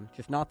hear them,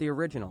 just not the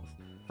originals.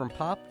 From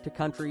pop to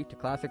country to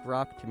classic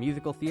rock to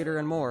musical theater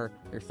and more,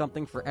 there's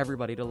something for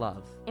everybody to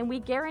love. And we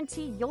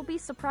guarantee you'll be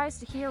surprised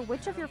to hear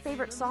which of your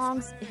favorite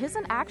songs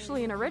isn't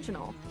actually an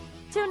original.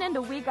 Tune in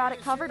to We Got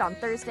It Covered on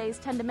Thursdays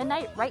 10 to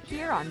midnight right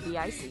here on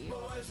VIC.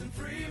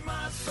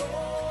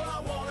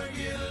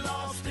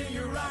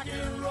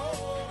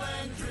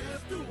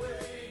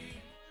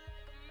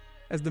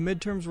 As the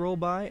midterms roll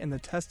by and the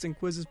tests and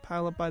quizzes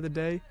pile up by the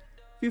day,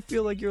 if you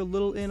feel like you're a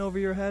little in over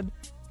your head,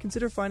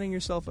 consider finding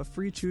yourself a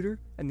free tutor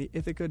and the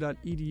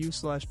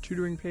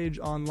ithaca.edu/tutoring page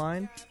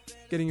online,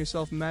 getting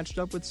yourself matched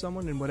up with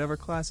someone in whatever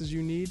classes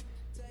you need,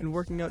 and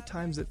working out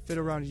times that fit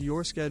around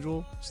your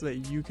schedule so that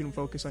you can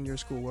focus on your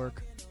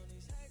schoolwork.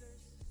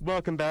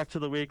 Welcome back to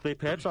the Weekly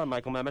Pitch. I'm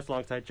Michael Memis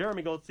alongside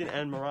Jeremy Goldstein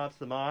and Mihrab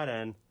Samad,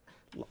 and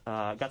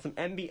got some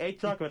NBA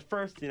talk. But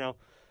first,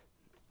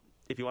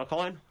 if you want to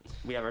call in,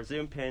 we have our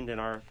Zoom pinned in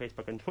our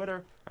Facebook and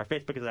Twitter. Our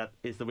Facebook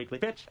is the Weekly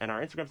Pitch, and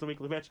our Instagram is the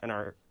Weekly Pitch, and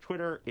our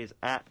Twitter is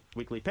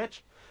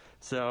 @WeeklyPitch.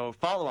 So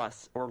follow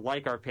us or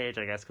like our page,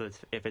 I guess,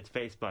 if it's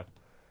Facebook.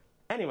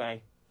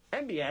 Anyway,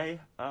 NBA.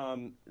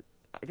 I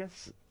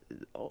guess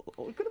a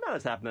good amount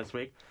has happened this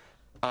week.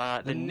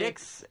 The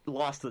Knicks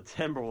lost to the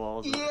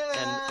Timberwolves.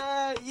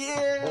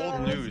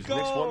 Old news.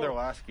 Knicks won their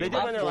last game. They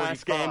did win their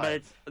last game,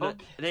 but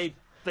they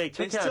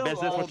took care of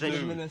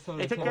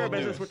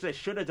business, which they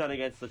should have done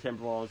against the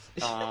Timberwolves.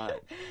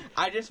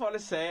 I just want to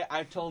say,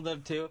 I've told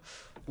them too,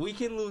 we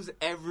can lose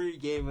every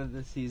game of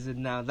the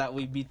season now that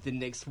we beat the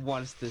Knicks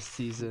once this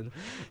season.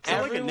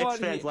 So like the Knicks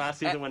fans last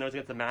season when it was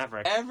against the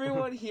Mavericks.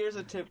 Everyone here's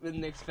a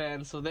Knicks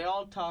fan, so they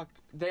all talk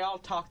the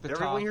talk.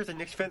 Everyone here's a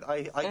Knicks fan.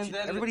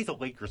 Everybody's a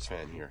Lakers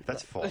fan here.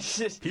 That's false.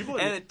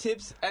 The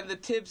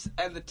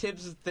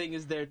Tibbs thing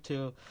is there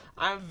too.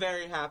 I'm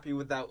very happy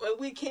with that.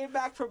 We came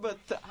back from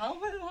how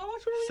much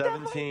were we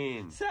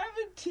 17.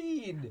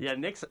 17. Yeah,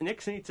 Knicks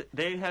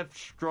they have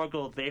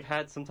struggled. They've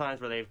had some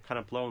times where they've kind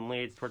of blown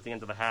leads towards the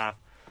end of the half.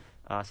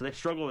 So they've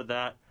struggled with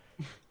that.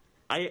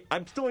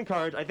 I'm still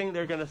encouraged. I think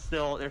they're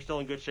still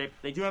in good shape.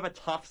 They do have a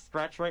tough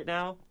stretch right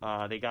now.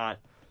 They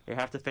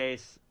have to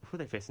face who are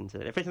they facing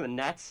today? They're facing the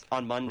Nets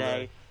on Monday.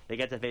 Right. They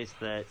get to face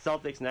the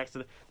Celtics next.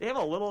 They have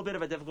a little bit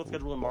of a difficult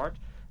schedule in March.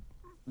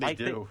 They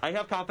do. I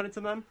have confidence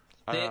in them.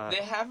 They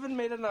haven't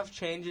made enough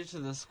changes to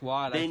the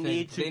squad. They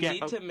need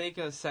to make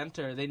a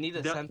center. They need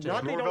a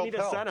center. They don't need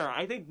a center.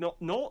 I think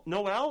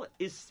Noel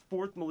is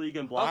fourth in the league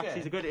in blocks. Okay.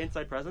 He's a good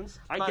inside presence.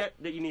 I get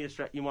that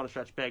you want to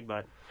stretch big,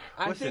 but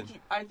I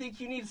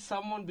think you need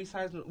someone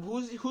besides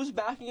who's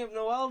backing up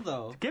Noel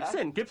though.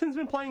 Gibson's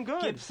been playing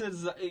good.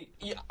 Gibson's.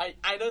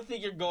 I don't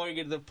think you're going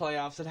into the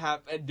playoffs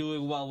and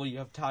doing well when you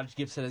have Taj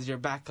Gibson as your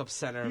backup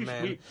center,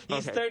 man.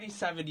 He's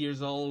 37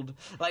 years old.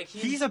 Like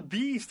he's a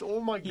beast. beast.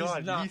 Oh my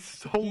God, he's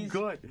so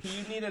good.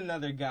 You need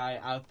another guy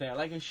out there,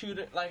 like a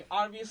shooter. Like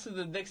obviously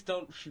the Knicks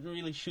don't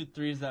really shoot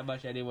threes that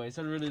much anyway,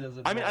 so it really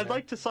doesn't. I mean, matter. I'd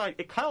like to sign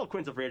Kyle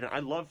Quinn's a free agent.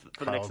 I'd love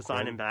for the Knicks to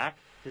sign him back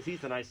because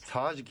he's a nice.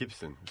 Taj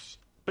Gibson.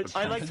 But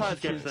I like Taj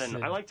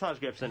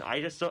Gibson.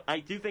 I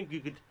do think you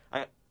could.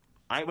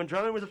 When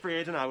Drummond was a free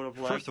agent, I would have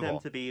liked him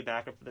to be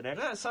backup for the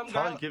Knicks. Yeah,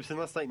 Taj Gibson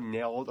last night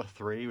nailed a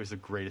three. It was the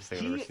greatest thing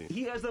I've ever seen.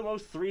 He has the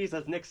most threes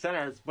as Knicks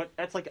centers, but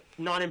that's like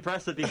not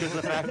impressive because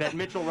of the fact that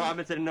Mitchell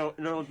Robinson and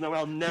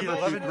Noel never. He had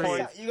 11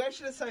 points. You guys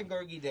should have signed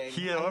Gorgie Day.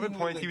 He had 11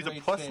 points. He was a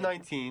plus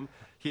 19.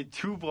 He had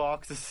 2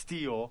 blocks, a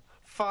steal,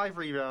 5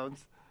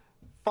 rebounds.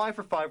 5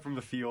 for 5 from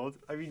the field.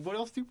 I mean, what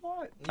else do you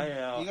want?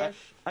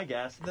 I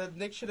guess. The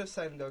Knicks should have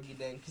signed Gorgie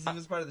Day because he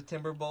was part of the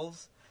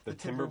Timberwolves. The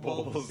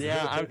Timberwolves.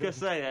 Yeah, I was going to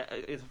say,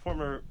 as a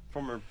former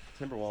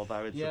Timberwolf,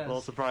 I was a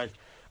little surprised.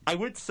 I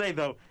would say,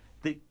 though,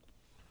 that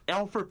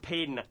Elfrid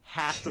Payton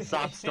has to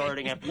stop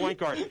starting at point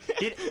guard.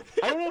 I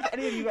don't know if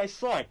any of you guys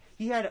saw it.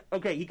 He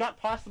got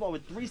past the ball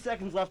with 3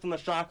 seconds left on the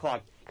shot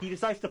clock. He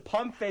decides to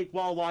pump fake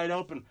while wide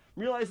open,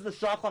 realizes the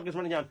shot clock is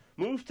running down,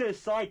 moves to his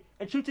side,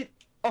 and shoots it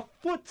a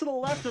foot to the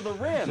left of the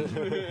rim.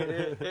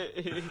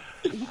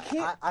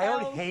 I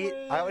don't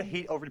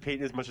hate Elfrid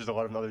Payton as much as a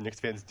lot of other Knicks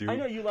fans do. I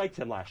know you liked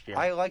him last year.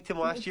 I liked him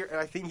last year, and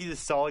I think he's a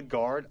solid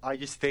guard. I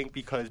just think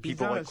because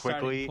people like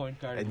Quickly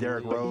and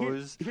Derrick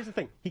Rose. Here's the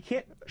thing: he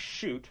can't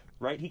shoot,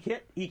 right? He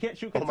can't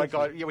shoot. Oh my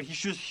God! Yeah, when he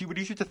shoots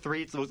a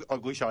three, it's the most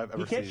ugly shot I've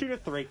ever seen. He can't shoot a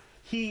three.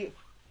 He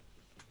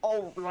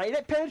all right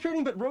at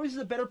penetrating, but Rose is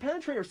a better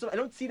penetrator, so I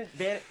don't see an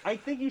advantage. I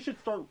think you should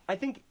start.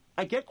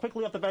 I get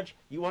Quickly off the bench.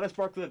 You want to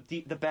spark the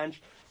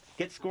bench,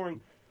 get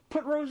scoring.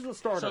 Put Rose as the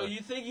starter. So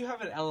you think you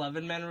have an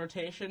 11-man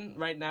rotation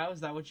right now?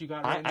 Is that what you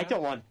got right now? I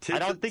don't want. I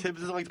don't think.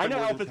 Tibbs I know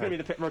Elfrid's going to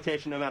be the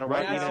rotation no matter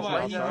what. He has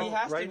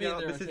to be now,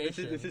 the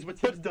rotation. This is what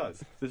Tibbs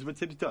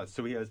does.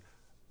 So he has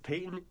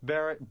Payton,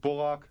 Barrett,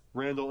 Bullock,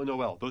 Randall, and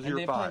Noel. Those are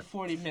your 5.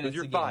 40 minutes. Those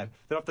are your 5.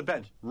 Then off the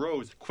bench,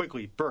 Rose,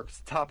 Quickly,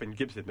 Burks, Toppin,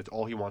 Gibson. That's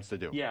all he wants to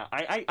do. Yeah,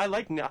 I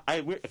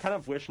kind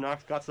of wish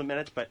Knox got some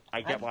minutes, but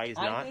I get why he's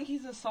not. I think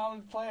he's a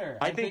solid player.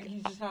 I think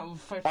he's just not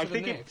fit for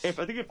the Knicks.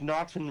 If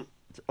Knox and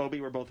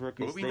Obi were both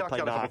rookies, Obi knocked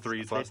down a couple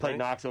threes last night. They played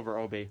Knox over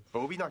Obi.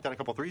 Obi knocked down a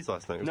couple threes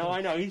last night. No,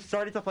 I know. He's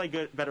started to play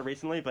better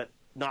recently, but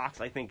Knox,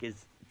 I think,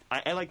 is...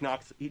 I like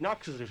Knox.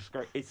 Knox is just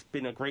great. It's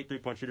been a great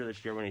three-point shooter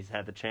this year when he's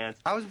had the chance.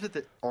 I was upset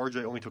that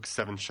RJ only took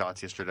 7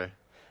 shots yesterday.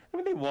 I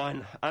mean, they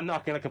won. I'm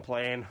not going to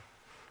complain.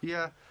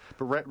 Yeah,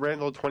 but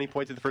Randall had 20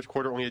 points in the first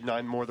quarter, only had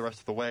 9 more the rest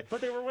of the way. But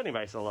they were winning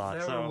by a lot.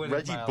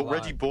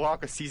 Reggie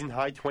Bullock, a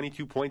season-high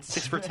 22 points,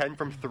 6 for 10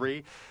 from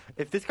 3.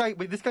 If this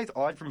guy's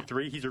odd from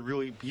 3, he's a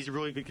really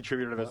good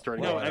contributor to the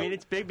starting lineup. I mean,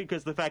 it's big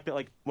because the fact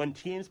that when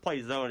teams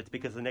play zone, it's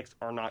because the Knicks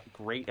are not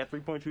great at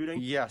three-point shooting.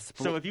 Yes.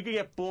 So if you can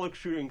get Bullock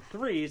shooting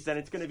threes, then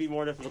it's going to be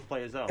more difficult to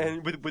play a zone.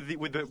 And with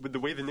the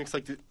way the Knicks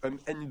like to,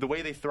 and the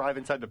way they thrive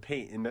inside the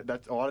paint, and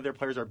that's a lot of their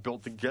players are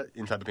built to get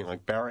inside the paint.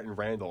 Like Barrett and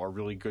Randall are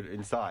really good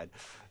inside.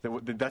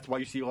 That's why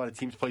you see a lot of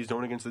teams play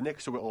zone against the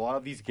Knicks. So a lot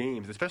of these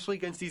games, especially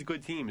against these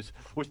good teams,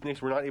 which the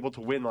Knicks were not able to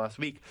win last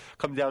week,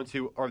 come down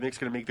to, are the Knicks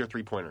going to make their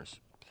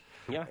three-pointers?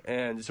 Yeah.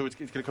 And so it's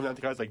going to come down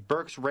to guys like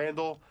Burks,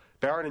 Randall,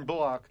 Barrett, and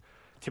Bullock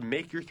to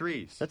make your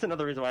threes. That's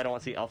another reason why I don't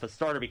want to see Elf as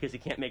starter, because he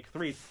can't make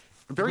threes.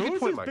 Very good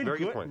point, Mike. Very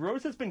good point.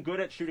 Rose has been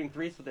good at shooting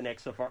threes for the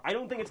Knicks so far. I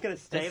don't think it's going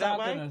to stay that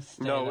way.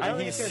 No, I don't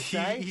think it's going to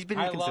stay. He's been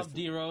I inconsistent. love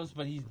D Rose,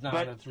 but he's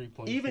not a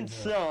three-point even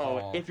shooter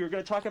so, if you're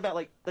going to talk about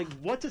like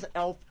what does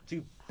Elf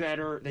do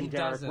better than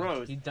Derrick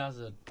Rose? He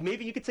doesn't.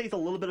 Maybe you could say he's a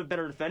little bit of a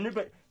better defender,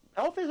 but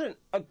Elf isn't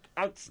an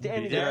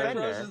outstanding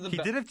defender. He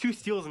did have 2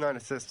 steals and 9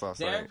 assists last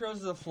night. Derrick Rose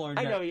is a floor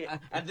general. I know.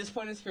 At this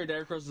point in his career,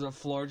 Derrick Rose is a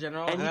floor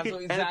general, and that's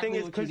exactly exactly the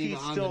thing is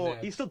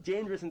because he's still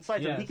dangerous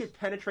inside. So he could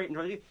penetrate and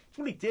that's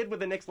what he did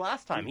with the Knicks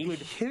last time. He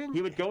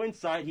would go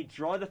inside, he'd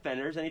draw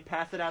defenders, and he'd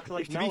pass it out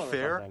to To be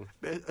fair,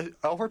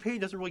 Elfrid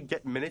Payton doesn't really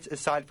get minutes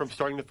aside from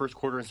starting the first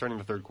quarter and starting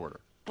the third quarter.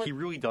 He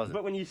really doesn't.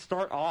 But when you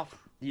start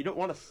off, you don't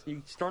want to.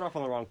 You start off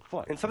on the wrong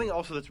foot. And something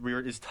also that's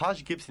weird is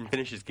Taj Gibson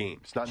finishes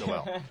games, not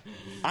Noel.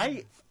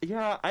 I don't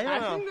know.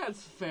 I think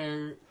that's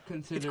fair.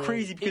 Considering. It's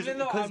crazy because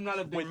I'm not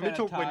a big fan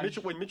of Taj.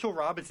 when Mitchell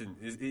Robinson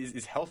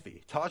is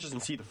healthy, Taj doesn't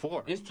see the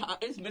floor. Is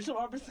Mitchell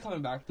Robinson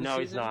coming back this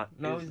season? He's not.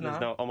 No, he's not.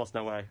 There's almost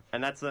no way,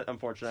 and that's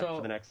unfortunate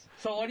for the Knicks.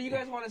 So what do you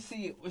guys want to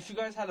see? If you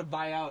guys had a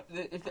buyout,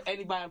 if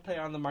any buyout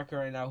player on the market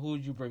right now, who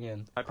would you bring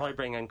in? I'd probably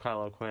bring in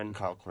Kyle O'Quinn.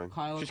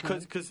 Just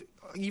because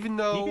even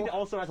though he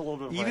also has a little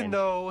bit of even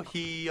though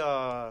he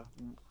it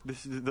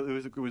was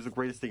the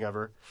greatest thing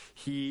ever.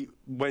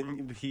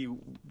 When he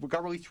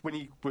got released when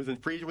he was in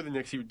free agent with the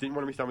Knicks, he didn't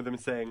want to be signed with them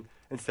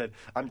and said,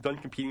 "I'm done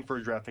competing for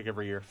a draft pick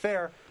every year."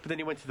 Fair, but then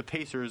he went to the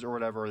Pacers or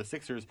whatever, or the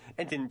Sixers,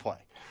 and didn't play.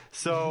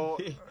 So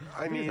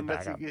I mean,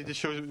 it just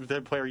shows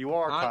the player you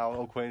are, Kyle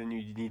O'Quinn, and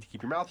you need to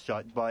keep your mouth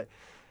shut. But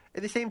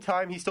at the same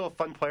time, he's still a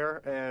fun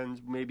player,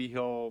 and maybe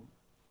he'll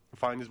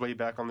find his way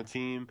back on the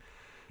team.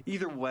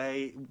 Either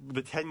way,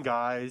 the 10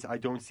 guys, I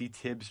don't see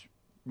Tibbs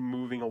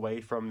moving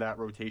away from that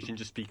rotation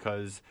just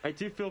because I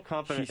do feel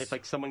confident if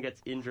like someone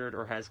gets injured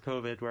or has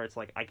COVID, where it's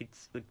like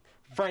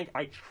Frank,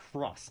 I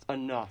trust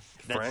enough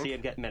that see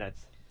him get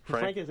minutes.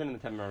 Frank isn't in the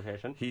 10-man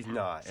rotation. He's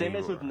not. Same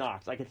as with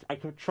Knox. I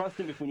could trust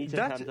him if we need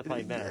to have him to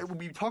play minutes.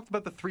 We talked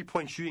about the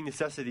 3-point shooting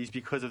necessities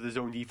because of the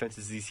zone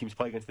defenses these teams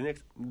play against the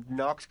Knicks.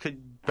 Knox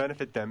could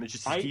benefit them. It's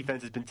just his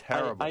defense has been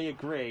terrible. I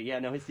agree. Yeah,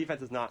 no, his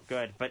defense is not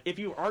good. But if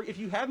you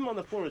have him on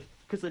the floor,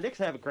 because the Knicks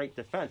have a great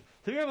defense,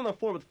 so you have him on the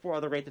floor with 4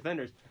 other great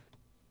defenders,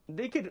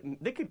 they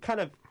could kind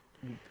of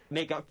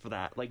make up for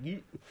that. Like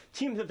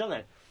teams have done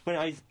that. When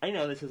I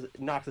know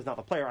Knox is not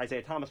the player.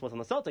 Isaiah Thomas was on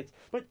the Celtics,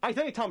 but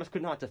Isaiah Thomas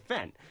could not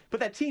defend. But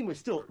that team was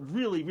still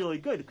really, really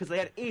good because they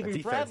had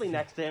Avery Bradley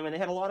next to him, and they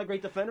had a lot of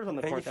great defenders on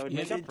the court that would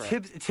make up for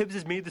it. Tibbs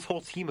has made this whole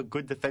team a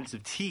good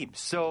defensive team,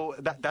 so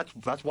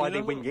that's why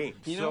they win games.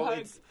 You know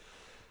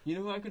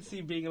who I could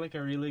see being like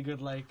a really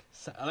good like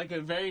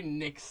a very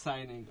Knicks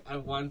signing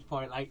at one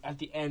point, like at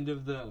the end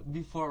of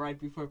right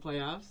before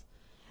playoffs.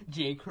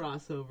 Jay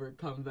Crossover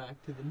come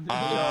back to the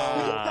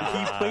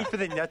Nets. He played for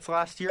the Nets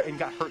last year and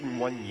got hurt in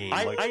one game.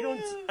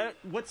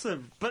 What's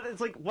the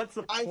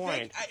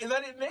point?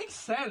 That it makes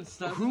sense.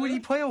 Who would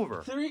he play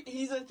over?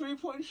 He's a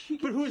 3-point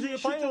shooter. But who's he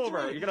playing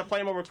over? You're gonna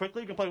play him over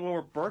quickly? You can play him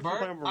over Burke? You can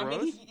play him over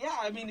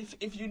Rose?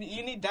 If you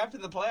need depth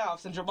in the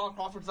plaffs, and Jamal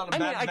Crawford's not a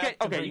bad bet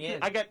to bring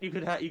in.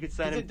 You could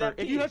sign him for,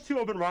 if you have 2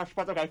 open roster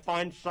spots. Okay,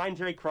 fine. Sign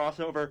Jay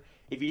Crossover.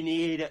 If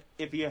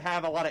you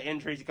have a lot of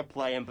injuries, you can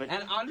play him.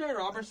 And Andre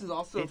Roberts is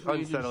also it's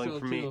unsettling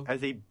for me.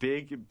 As a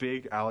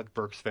big Alec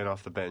Burks fan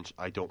off the bench,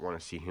 I don't want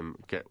to see him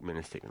get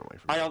minutes taken away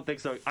from him. I don't think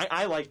so.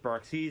 I like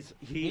Burks.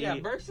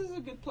 Burks is a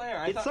good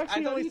player.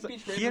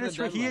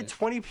 He had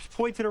 20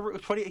 points in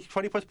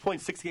 20 plus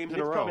points 6 games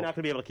in a row. He's probably not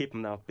going to be able to keep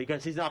him though,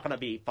 because he's not going to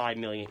be $5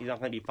 million. He's not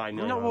going to be $5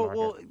 million. No,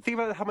 well, think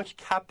about how much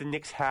cap the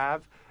Knicks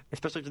have.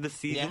 Especially for this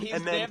season,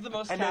 they have the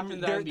most cap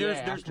in the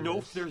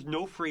NBA. There's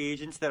no free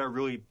agents that are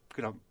really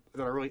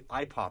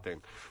eye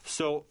popping.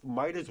 So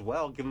might as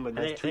well give them the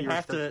next 2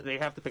 years. They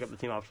have to pick up the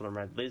team option on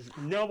Red. There's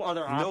no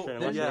other option.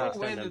 There's no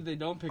way that they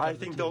don't pick up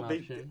the team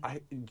option.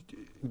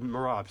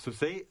 Mihrab. So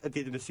say at the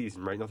end of the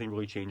season, right? Nothing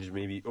really changes.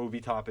 Maybe Obi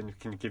Toppin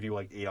can give you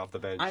like 8 off the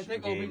bench. I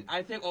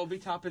think Obi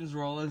Toppin's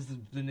role as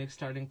the Knicks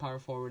starting power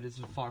forward is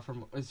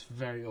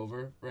very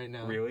over right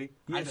now. Really?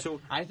 Yeah,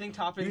 I think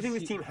Toppin. You think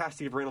this team has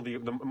to give Randall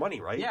the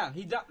money, right? Yeah,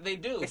 they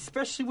do.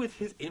 Especially with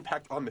his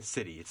impact on the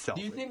city itself.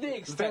 Do you think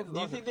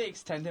they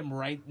extend him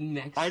right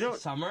next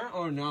summer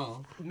or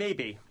no?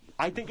 Maybe.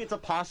 I think it's a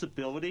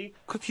possibility.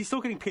 Because he's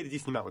still getting paid a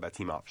decent amount with that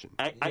team option.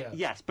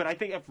 Yes, but I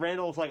think if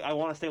Randall's like, I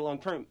want to stay long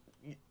term,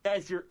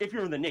 if you're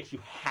in the Knicks, you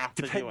have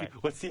to do it.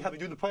 Let's see how they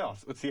do in the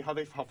playoffs. Let's see how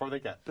far they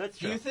get. Do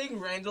you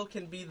think Randall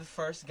can be the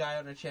first guy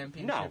on a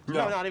championship?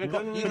 No, not even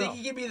close. You think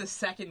he can be the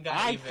second guy?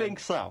 I think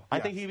so. Yeah. I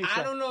think he'd be.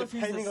 I don't know if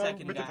he's the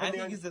second guy. I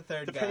think he's the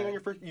third guy. Depending on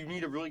your first, you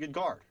need a really good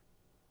guard.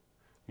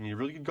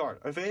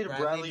 If they had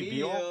Bradley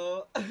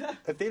Beal,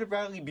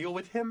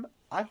 with him,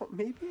 I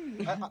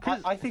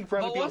think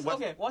Bradley Beal.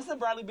 What's the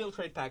Bradley Beal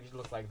trade package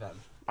look like then?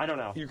 I don't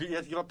know. You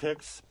have to give up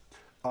picks.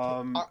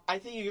 I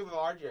think you give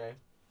up RJ.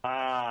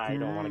 I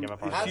don't want to give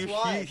up RJ. That's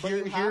why.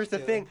 Here's the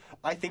thing.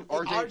 I think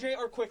RJ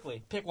or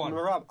quickly pick one.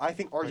 Rob, I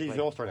think RJ is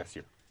the All-Star next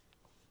year.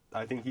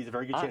 I think he's a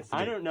very good chance to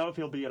be. I don't know if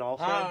he'll be an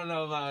All-Star. I don't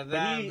know about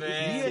that,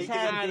 He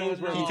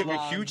took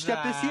a huge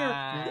step this year.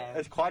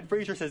 As Clyde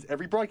Frazier says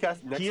every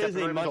broadcast, next step is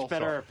a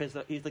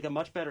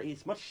much better.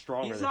 He's much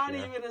stronger. He's not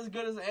even as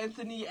good as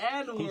Anthony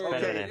Edwards. He's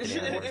better than Anthony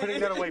Edwards. We're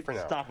putting that away for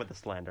now. Stop with the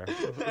slander.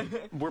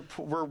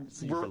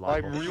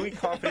 I'm really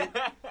confident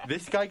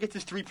this guy gets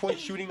his 3-point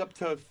shooting up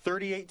to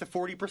 38 to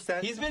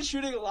 40%. He's been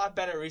shooting a lot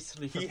better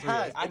recently. He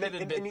has.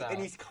 And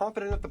he's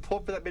confident enough to pull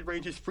up for that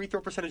mid-range. His free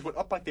throw percentage went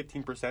up by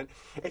 15%.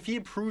 If he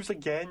improves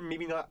again,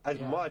 maybe not as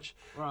much,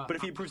 but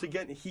if he improves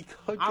again, he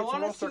could get some All-Star consideration. I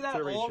want to see that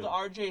old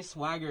RJ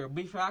swagger.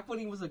 Back when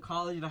he was a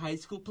college and a high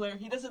school player,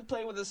 he doesn't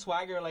play with a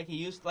swagger like he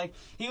used. Like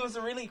he was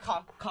a really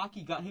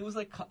cocky guy. He was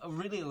like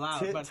really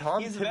loud, but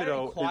he's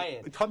very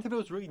quiet. Tom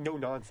Thibodeau is really no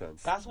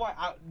nonsense. That's why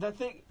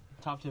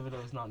Tom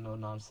Thibodeau is not no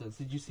nonsense.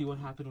 Did you see what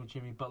happened with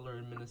Jimmy Butler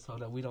in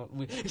Minnesota?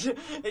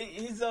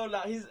 He's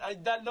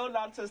that no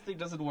nonsense thing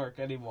doesn't work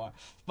anymore.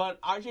 But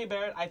RJ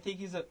Barrett, I think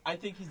he's a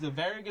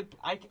very good.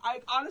 I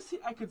honestly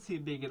could see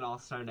him being an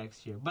All-Star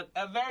next year, but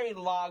a very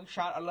long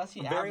shot unless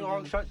he very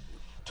long shot.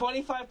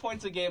 25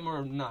 points a game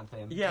or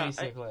nothing. Yeah,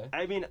 basically.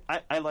 I mean,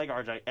 I like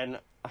RJ, and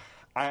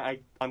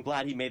I'm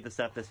glad he made the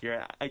step this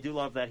year. I do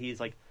love that he's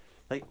like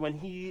when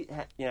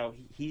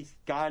he's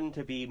gotten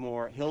to be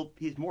more.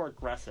 He's more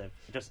aggressive,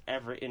 just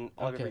every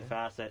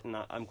facet, and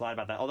I'm glad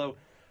about that. Although,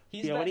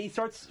 when he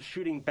starts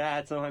shooting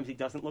bad, sometimes he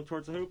doesn't look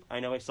towards the hoop. I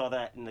know I saw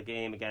that in the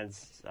game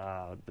against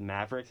the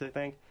Mavericks, I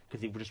think,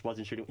 because he just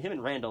wasn't shooting. Him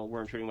and Randall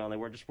weren't shooting well. They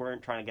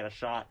weren't trying to get a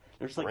shot.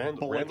 They're just like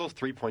Randall's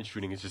 3-point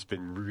shooting has just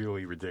been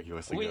really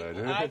ridiculously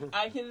good.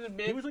 I can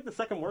admit he was like the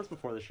second worst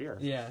before this year.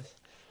 Yes.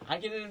 I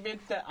can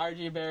admit that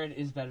RJ Barrett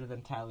is better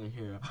than Tyler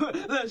Hero.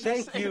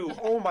 Thank you.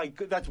 Oh my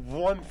god, that's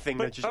one thing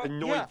that just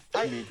annoyed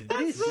me.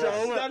 It is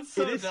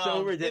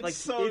so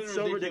ridiculous. It's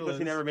so ridiculous.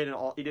 He never made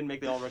he didn't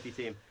make the All-Rookie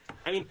team.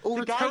 I mean,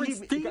 over the guy Terrence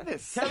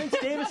Davis. Terrence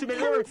Davis, who made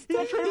it. He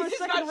got traded for the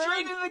second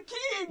round. The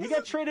Kings. He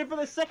got traded for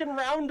the second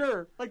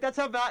rounder. Like that's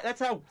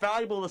how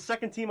valuable the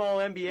second team All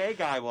NBA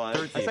guy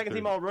was. The second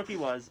team All Rookie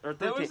was, or third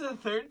There was team. a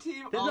third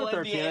team There's All no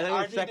third NBA. team. I think it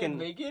was RJ second. didn't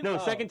make it? No,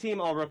 Oh. second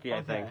team All Rookie. I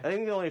Okay. think. I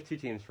think they only have 2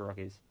 teams for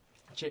rookies.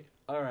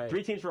 All right.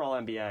 3 teams for All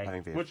NBA. I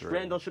think they have Which 3.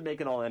 Randall should make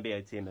an All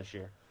NBA team this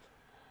year.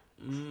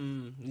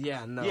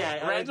 Yeah, no.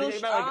 Yeah, Randall,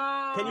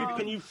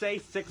 can you say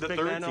 6 The big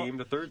third men? team.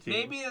 The third team.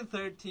 maybe the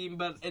third team,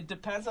 but it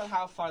depends on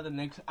how far the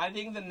Knicks. I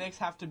think the Knicks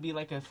have to be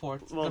like a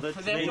fourth. Well, they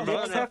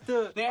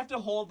have to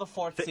hold the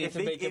fourth seed If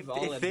to make it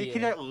all they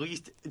can at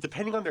least,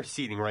 depending on their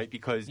seeding, right?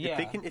 Because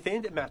Yeah. if they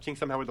end up matching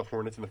somehow with the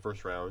Hornets in the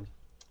first round,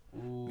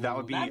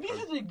 that'd be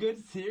such a good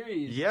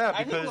series. Yeah,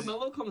 I think because-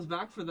 LaMelo comes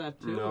back for that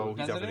too. No,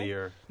 he's out doesn't for the he?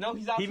 year. No,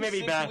 he's out. He for may be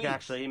 6 back, weeks.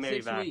 actually. He may be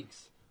 6 back.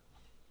 weeks.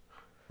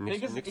 Knicks-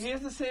 Because Knicks- he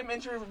has the same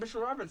injury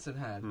Mitchell Robinson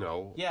had.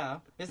 No. Yeah,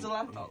 it's the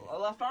left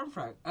arm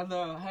fracture and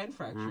the hand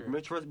fracture.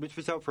 Mitch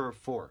was out for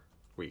 4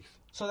 weeks.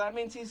 So that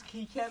means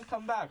he can't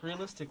come back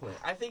realistically.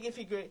 I think if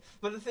he could,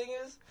 but the thing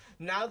is,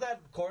 now that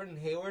Gordon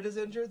Hayward is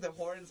injured, the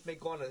Hornets may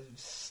go on a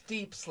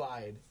steep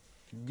slide.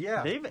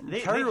 Yeah, They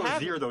Terry have-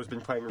 Rozier though has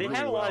been playing They really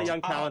have a well. lot of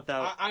young talent,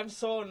 though. I'm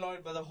so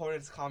annoyed by the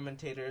Hornets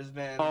commentators,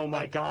 man. Oh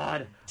my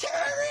God!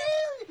 Terry!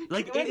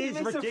 Like When it he is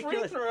makes a free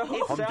ridiculous. throw. It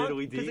Hum sounds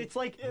diddly because dee. it's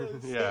like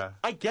Yeah.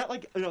 I get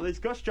there's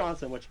Gus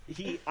Johnson, which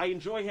I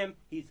enjoy him.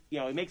 He's he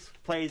makes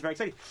plays very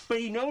exciting, but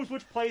he knows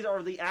which plays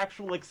are the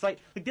actual excite.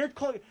 Like they're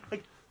calling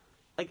like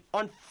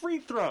on free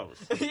throws.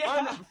 Yeah.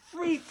 On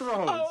free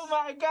throws. Oh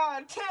my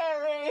God,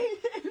 Terry!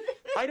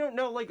 I don't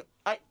know.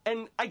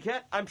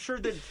 I'm sure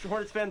that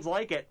Hornets fans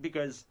like it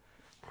because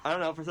I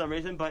don't know for some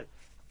reason, but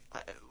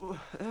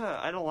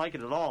I don't like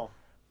it at all.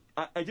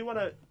 I do want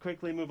to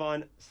quickly move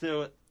on.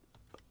 So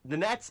the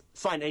Nets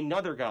signed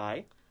another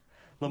guy,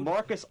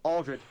 LaMarcus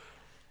Aldridge.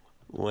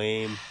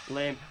 Lame.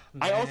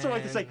 I also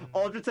like to say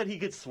Aldridge said he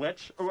could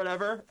switch or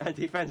whatever on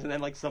defense, and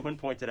then someone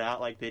pointed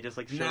out they just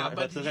showed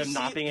evidence of him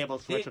not being able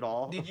to switch at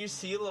all. Did you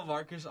see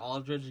LaMarcus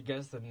Aldridge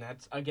against the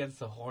Nets against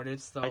the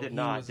Hornets? Though I did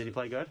not. Did he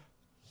play good?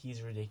 He's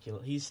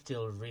ridiculous. He's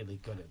still really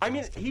good at I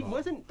mean, basketball. he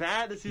wasn't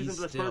bad this season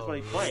for the Spurs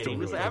when he played. He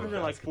was really averaging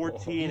good like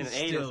 14 and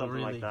 8 or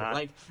something like that.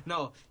 Like,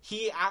 no,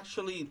 he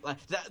actually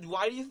that.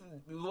 Why do you?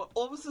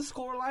 What was the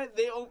score line?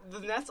 The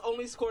Nets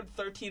only scored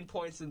 13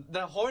 points, and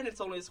the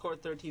Hornets only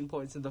scored 13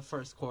 points in the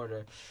first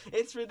quarter.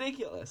 It's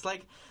ridiculous.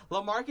 Like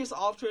LaMarcus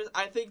Aldridge,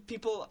 I think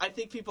people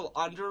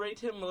underrate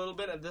him a little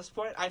bit at this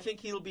point. I think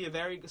he'll be a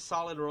very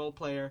solid role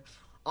player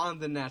on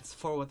the Nets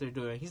for what they're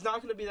doing. He's not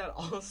going to be that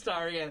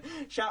all-star again.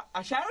 Shout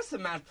out to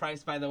Matt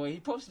Price, by the way. He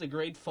posted a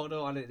great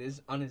photo on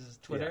his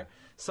Twitter. Yeah.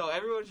 So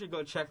everyone should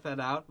go check that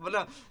out. But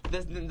no,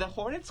 the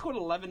Hornets scored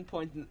 11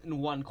 points in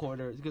one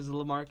quarter because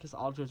LaMarcus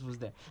Aldridge was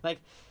there. Like,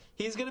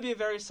 he's going to be a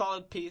very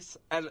solid piece,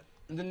 and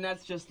the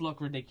Nets just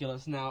look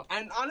ridiculous now.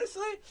 And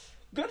honestly,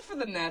 good for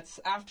the Nets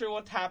after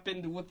what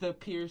happened with the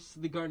Pierce,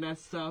 the Garnett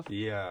stuff.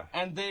 Yeah.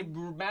 And they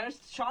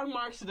managed. Sean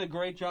Marks did a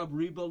great job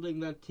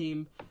rebuilding that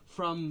team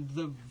from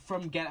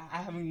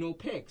having no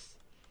picks.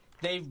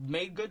 They've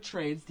made good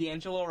trades.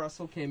 D'Angelo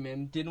Russell came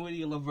in.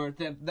 Dinwiddie, LeVert,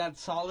 that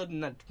solid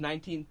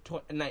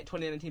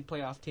 2019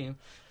 playoff team.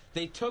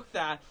 They took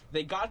that.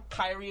 They got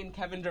Kyrie and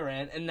Kevin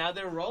Durant, and now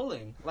they're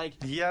rolling.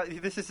 Yeah,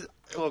 this is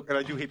look, and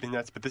I do hate the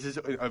Nets, but this is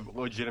a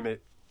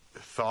legitimate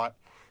thought.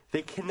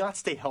 They cannot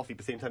stay healthy at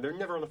the same time. They're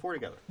never on the floor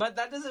together. But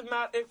that doesn't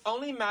matter. It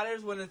only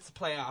matters when it's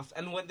playoffs.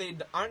 And when they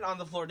aren't on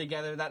the floor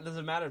together, that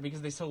doesn't matter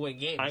because they still win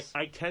games.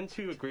 I tend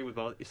to agree with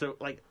both. So,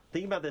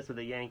 think about this with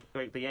the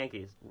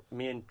Yankees.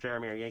 Me and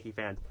Jeremy are Yankee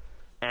fans.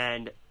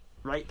 And,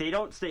 they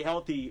don't stay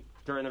healthy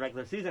during the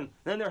regular season.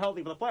 Then they're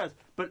healthy for the playoffs.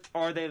 But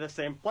are they the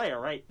same player,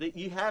 right?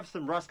 You have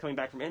some rust coming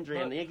back from injury,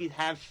 and the Yankees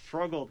have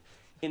struggled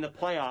in the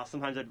playoffs,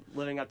 sometimes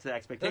living up to the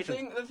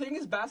expectations. The thing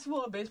is,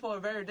 basketball and baseball are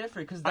very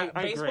different because I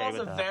baseball is agree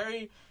with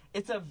that.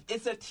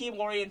 it's a team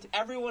oriented.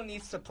 Everyone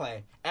needs to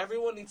play.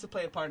 Everyone needs to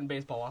play a part in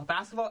baseball. While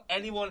basketball,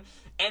 any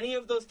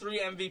of those 3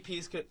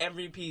 MVPs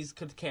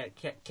could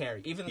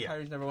carry. Even the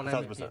Pirates never won an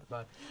MVP.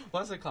 But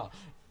what's it called?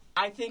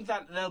 I think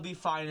that they'll be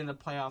fine in the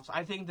playoffs.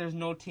 I think there's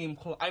no team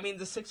close. I mean,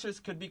 the Sixers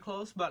could be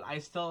close, but I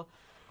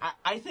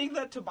think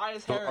that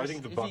Tobias Harris. I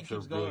think the Bucks are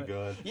really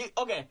good.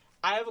 Okay,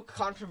 I have a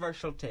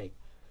controversial take.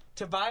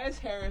 Tobias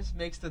Harris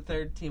makes the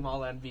 3rd team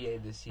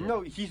All-NBA this year.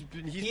 No, he's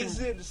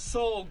been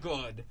so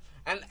good.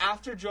 And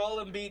after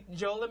Joel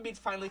Embiid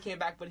finally came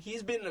back, but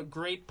he's been a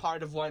great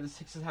part of why the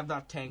Sixers have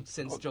not tanked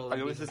since Joel Embiid. I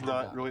know this is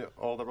not really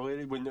all that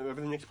related.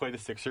 Whenever the Knicks play the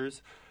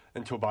Sixers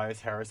and Tobias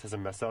Harris has a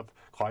mess up,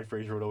 Clyde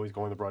Frazier would always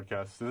go on the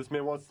broadcast. So this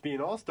man wants to be an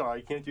all-star.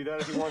 He can't do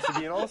that if he wants to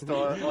be an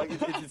all-star.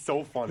 It's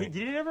so funny.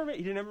 He never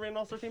made an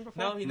all-star team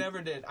before? No, he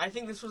never did. I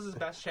think this was his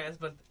best chance,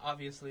 but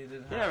obviously it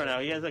didn't happen. You never know.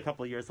 He has a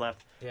couple of years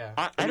left. Yeah.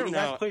 I don't know.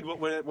 He has played,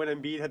 when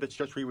Embiid had the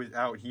stretch where he was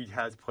out, he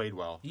has played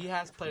well. He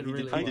has played He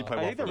really did well. play well.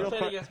 I think the He real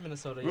played against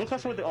Minnesota. real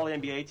question with the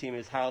All-NBA team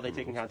is how they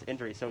take account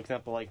injuries. So, for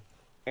example,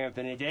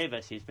 Anthony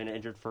Davis, he's been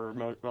injured for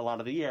a lot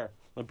of the year.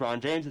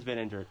 LeBron James has been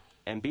injured.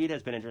 Embiid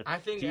has been injured.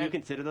 Do you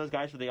consider those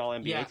guys for the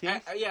All-NBA team?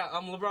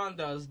 LeBron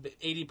does, but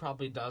AD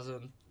probably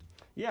doesn't.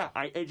 Yeah,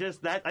 I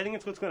think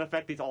it's what's going to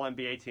affect these All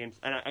NBA teams,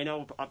 and I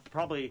know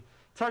probably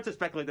it's hard to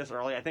speculate this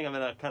early. I think I'm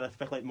going to kind of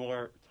speculate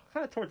more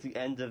kind of towards the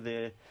end of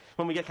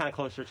when we get kind of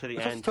closer to the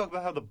end. Let's talk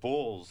about how the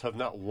Bulls have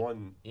not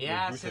won.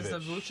 Yeah, since the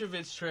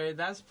Vucevic trade,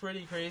 that's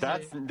pretty crazy.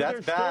 That's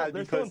bad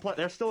because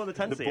they're still in the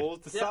 10th seed. The Bulls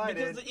decided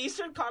because the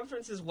Eastern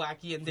Conference is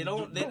wacky and it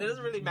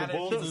doesn't really matter. The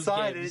Bulls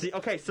decided.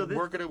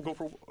 We're going to go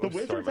for the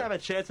Wizards have a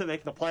chance to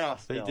make the playoffs.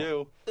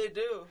 Still. They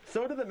do.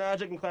 So do the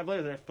Magic and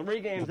Cavaliers. They're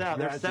 3 games out.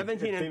 They're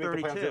 17 and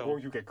 32. Or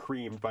you get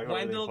creamed by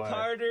Wendell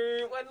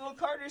Carter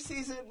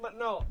season. But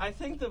no, I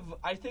think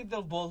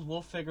the Bulls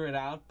will figure it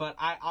out. But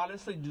I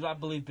honestly do not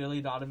believe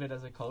Billy Donovan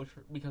as a coach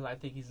because I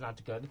think he's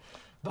not good.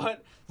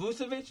 But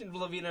Vucevic and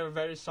Levine are a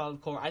very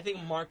solid core. I think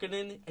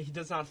Markkanen, he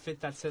does not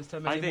fit that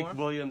system anymore. I think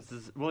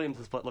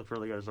Williams' split looked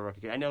really good as a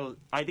rookie.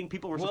 I think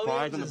people were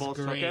surprised when the Bulls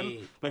took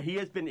him, but he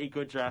has been a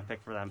good draft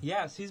pick for them.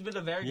 Yes, he's been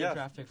a very good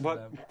draft pick for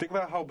them. Think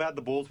about how bad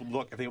the Bulls would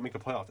look if they don't make the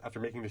playoffs after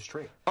making this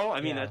trade. Oh,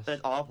 I mean, that's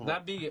awful.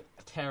 That'd be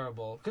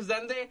terrible. Because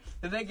then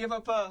they give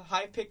up a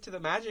high pick to the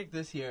Magic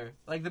this year.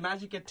 Like, the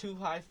Magic get 2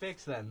 high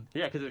picks then.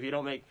 Yeah, because if you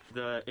don't make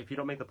the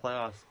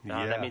playoffs,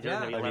 that means you're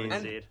going to be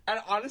 11th seed.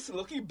 And honestly,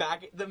 looking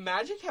back, the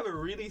Magic have a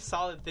really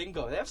solid thing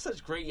going. They have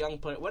such great young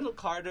players. Wendell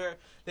Carter,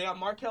 they got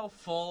Markelle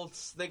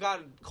Fultz, they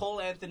got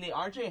Cole Anthony,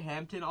 RJ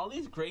Hampton, all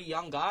these great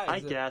young guys. I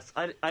guess.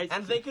 And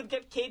they could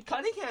get Cade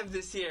Cunningham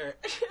this year.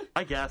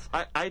 I guess.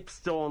 I'm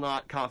still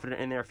not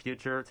confident in their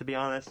future, to be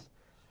honest.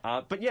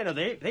 But yeah, no,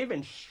 they've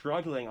been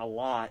struggling a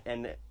lot,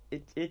 and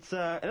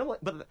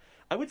but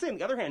I would say on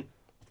the other hand,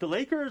 the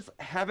Lakers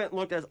haven't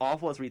looked as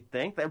awful as we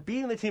think. They're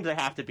beating the teams they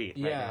have to beat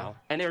right now,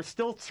 and they're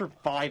still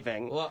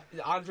surviving. Well,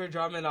 Andre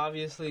Drummond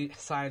obviously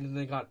signed and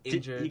then got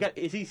injured.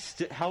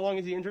 How long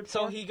is he injured?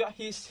 So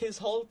his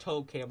whole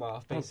toe came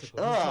off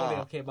basically. His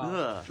toenail came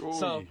off.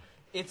 So.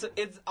 It's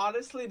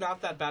honestly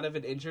not that bad of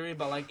an injury,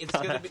 but like it's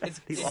gonna be.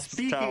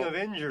 Speaking of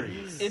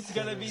injuries, it's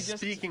gonna be just.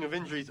 Speaking of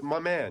injuries, my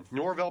man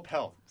Norvel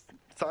Pelt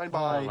signed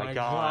by. Oh my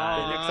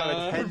God! The Knicks on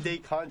a 10-day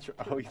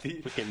contract. Oh, we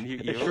can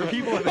mute you. For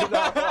people that are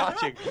not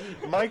watching,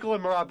 Michael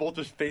and Mihrab both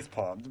just face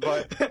palmed.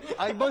 But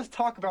I must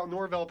talk about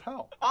Norvel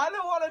Pelt. I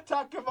don't want to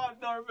talk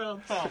about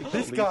Norvel Pelt.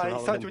 This guy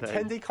signed to a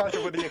 10-day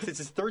contract with the Knicks. It's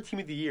his 3rd team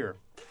of the year.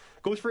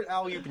 Goes for an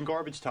alley-oop in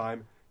garbage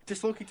time.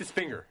 Dislocates his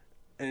finger.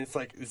 And it's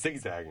like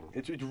zigzagging.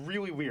 It's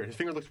really weird. His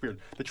finger looks weird.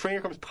 The trainer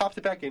comes, pops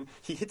it back in.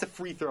 He hits a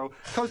free throw,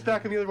 comes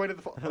back on the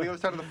other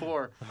side of the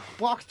floor,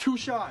 blocks 2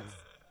 shots.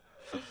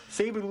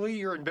 Saban Lee,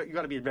 you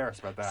got to be embarrassed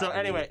about that. So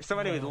anyway,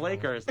 the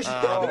Lakers.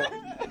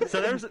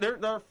 So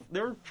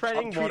they're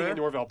treading water.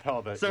 Norvel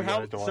Pelt.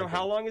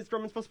 How long is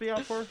Drummond supposed to be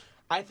out for?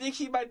 I think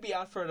he might be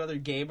out for another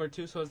game or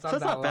 2, so it's not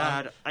that not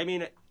bad. I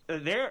mean,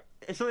 they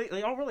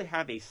don't really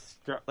have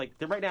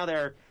right now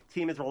their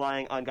team is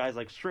relying on guys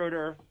like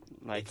Schroeder,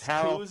 like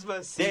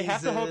Harrell. They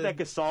have to hope that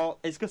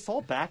is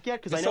Gasol back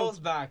yet? Because I know Gasol's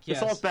back.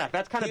 Yes. Gasol's back.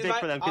 That's kind of big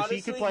for them because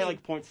he could play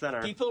like point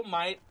center. People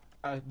might.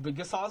 But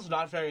Gasol's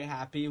not very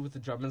happy with the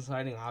Drummond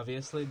signing,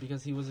 obviously,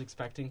 because he was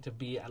expecting to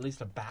be at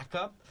least a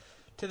backup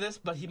to this,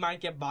 but he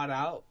might get bought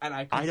out. And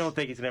I don't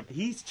think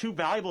he's too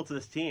valuable to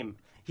this team.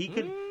 He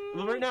could.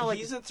 Right now,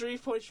 he's a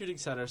 3-point shooting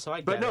center, so I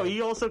get But no, he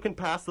also can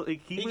pass.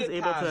 He was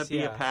able to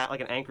be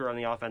an anchor on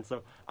the offense.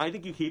 So I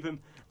think you keep him.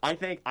 I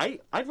think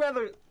I'd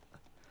rather.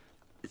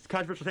 It's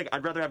controversial thing.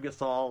 I'd rather have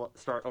Gasol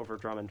start over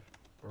Drummond.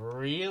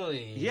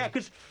 Really? Yeah,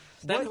 because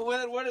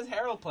where does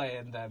Harrell play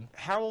in then?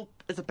 Harrell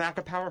is a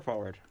backup power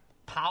forward.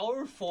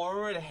 Power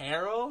forward,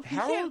 Harrell?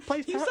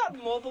 He's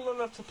not mobile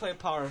enough to play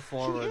power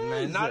forward,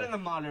 man. Not in the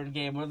modern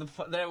game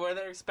where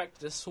they're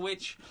expected to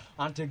switch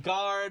onto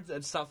guards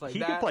and stuff like that.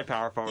 He can play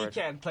power forward. He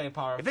can't play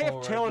power forward. If they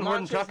have Taylor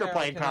Horton-Tucker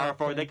playing power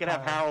forward, they could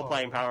have Harrell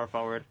playing power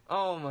forward.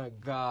 Oh my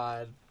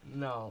God,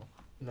 no.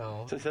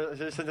 This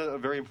is a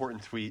very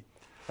important tweet.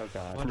 Oh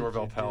God.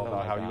 Norvel Pelt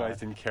about how you guys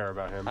didn't care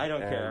about him. I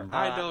don't care.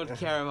 I don't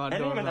care about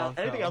Norvel Pelt.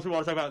 Anything else we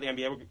want to talk about in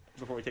the NBA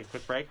before we take a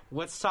quick break?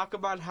 Let's talk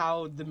about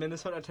how the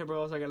Minnesota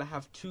Timberwolves are going to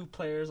have 2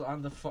 players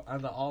on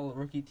the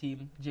all-rookie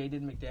team,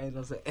 Jaden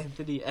McDaniels and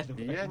Anthony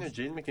Edwards. Yeah, no,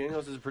 Jaden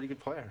McDaniels is a pretty good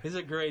player. He's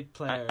a great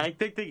player. I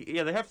think they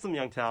have some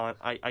young talent.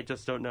 I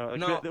just don't know.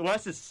 The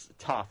West is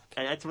tough,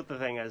 and that's what the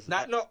thing is.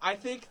 I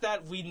think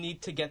that we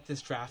need to get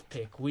this draft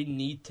pick. We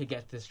need to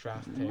get this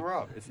draft pick.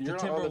 Rob, the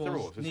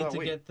Timberwolves need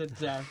to get the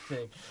draft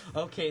pick.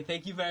 Okay,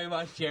 thank you very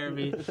much,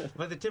 Jeremy.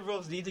 But the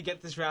Timberwolves need to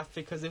get this draft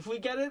pick because if we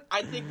get it,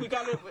 I think we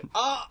got it.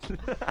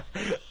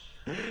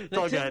 The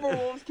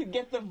Timberwolves can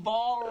get the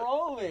ball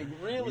rolling,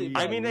 really.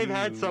 I mean, they've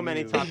had so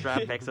many top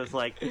draft picks. It's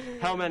like,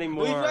 how many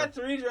more? We got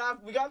 3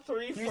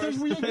 first.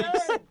 We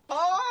have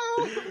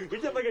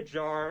like a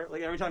jar.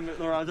 Like every time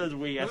Laurent says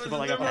we, has to put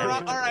like a pen.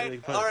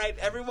 All right.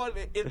 Everyone,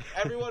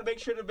 make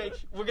sure to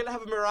we're gonna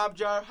have a Mihrab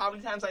jar. How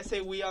many times I say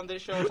we on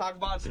this show? Talk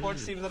about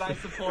sports teams that I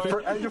support.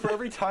 For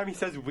every time he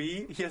says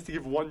we, he has to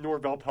give 1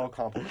 Norvel Pelt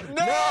compliment.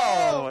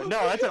 No,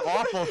 that's an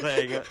awful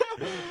thing.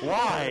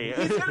 Why?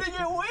 He's gonna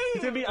get we.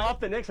 He's gonna be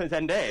off the Knicks and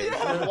 10 days.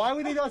 Why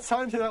would they not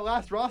sign him to that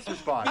last roster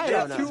spot? I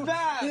don't know.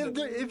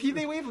 If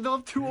they wait, they'll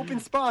have 2 open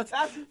spots.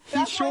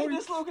 He showed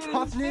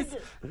toughness,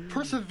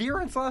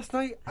 perseverance last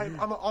night. I'm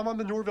on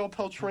the Norvell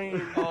Pell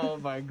train. Oh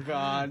my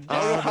God.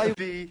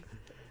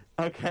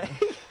 Okay.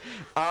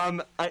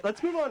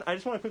 Let's move on. I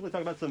just want to quickly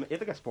talk about some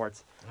Ithaca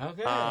sports.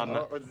 Okay.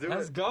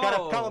 Let's go. Got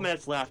a couple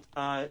minutes left.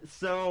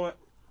 So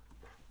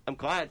I'm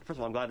glad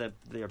that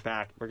they're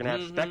back. We're going to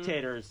have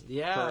spectators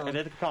for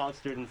Ithaca College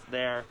students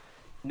there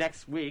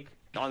next week.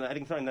 I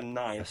think starting the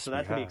 9th. Yes, so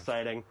that's going to be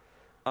exciting.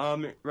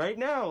 Right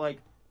now, like,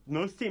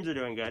 most teams are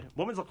doing good.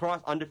 Women's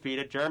lacrosse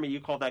undefeated. Jeremy, you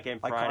called that game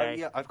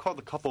Friday. I've called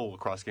a couple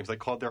lacrosse games. I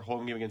called their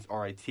home game against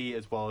RIT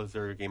as well as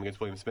their game against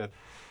William Smith.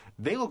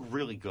 They look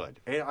really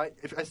good. And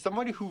as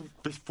somebody who,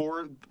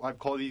 before I've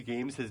called these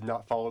games, has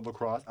not followed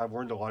lacrosse, I've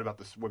learned a lot about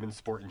this women's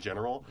sport in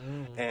general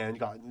and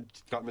gotten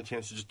the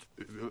chance to just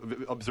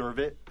observe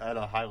it at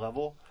a high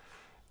level.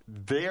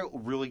 They're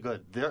really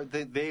good.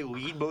 They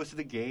lead most of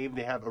the game.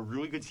 They have a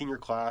really good senior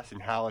class in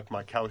Halleck,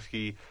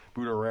 Markowski,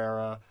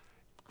 Budarera.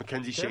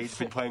 Mackenzie Shade's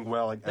been playing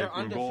well they're in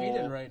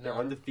undefeated goal. right now. They're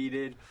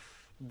undefeated.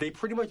 They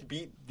pretty much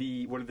beat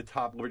one of the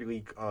top Liberty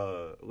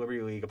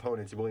League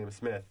opponents, William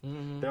Smith. They're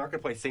not going to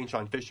play St.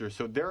 John Fisher,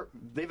 so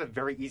they have a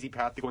very easy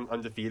path to going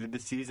undefeated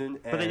this season.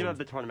 But they do have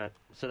the tournament,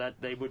 so that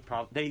they would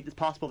it's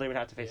possible they would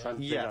have to face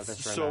St. John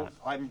Fisher. So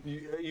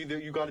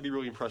you got to be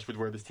really impressed with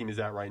where this team is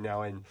at right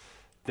now, and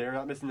they're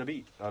not missing a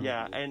beat.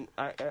 They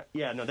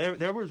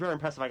were very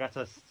impressive. I got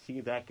to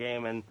see that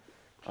game, and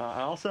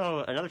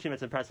also another team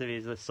that's impressive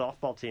is the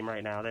softball team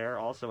right now. They're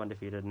also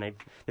undefeated, and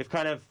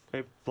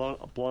they've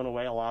blown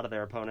away a lot of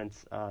their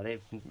opponents. I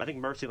think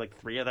Mercy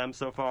 3 of them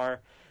so far.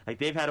 Like,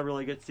 they've had a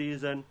really good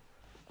season.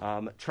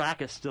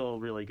 Track is still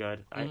really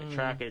good.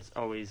 Track is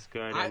always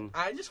good.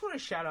 I just want to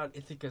shout out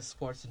Ithaca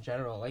sports in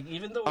general. Like,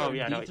 even though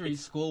we're a D3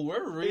 school,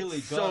 we're really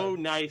it's good. So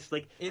nice.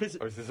 Like, because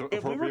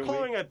if we were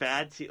calling a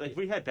bad team, like, if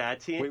we had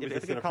bad teams, if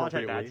Ithaca College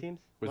had bad teams.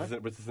 Was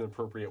this an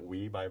appropriate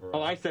we by Verizon?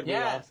 Oh, I said we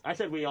also. I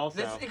said we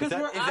also. Because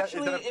we're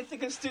actually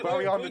Ithaca students.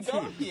 We're on the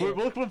team.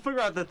 We'll figure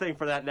out the thing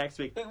for that next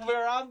week.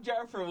 We're on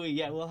jar for we.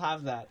 Yeah, we'll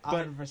have that.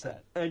 100%.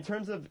 In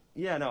terms of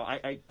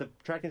the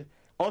track is.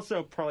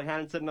 Also, probably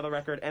hadn't set another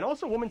record. And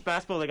also, women's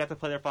basketball, they got to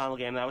play their final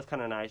game. That was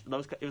kind of nice.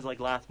 It was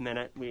last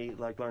minute. We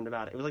learned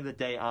about it. It was the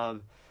day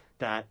of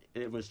that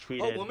it was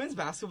tweeted. Oh, women's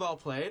basketball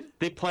played?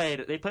 They played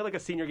a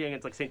senior game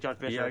against St. John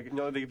Fisher. Yeah,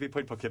 no, they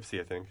played Poughkeepsie,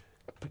 I think.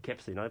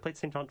 Poughkeepsie. No, they played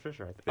St. John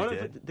Fisher, I think. They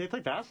did? They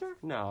played Vassar?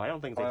 No, I don't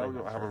think they played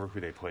Vassar. I don't remember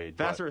who they played.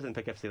 Vassar is in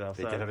Poughkeepsie, though.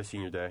 They did have a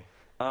senior day.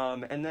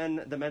 And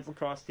then the men's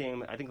lacrosse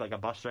team, I think a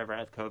bus driver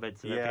has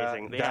COVID, so they're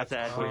facing. They have to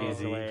add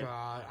crazy.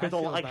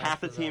 Because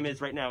half the team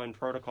is right now in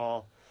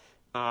protocol.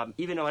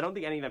 Even though I don't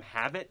think any of them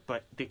have it,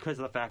 but because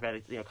of the fact that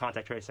it's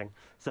contact tracing.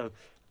 So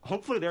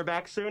hopefully they're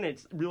back soon.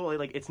 It's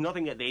really it's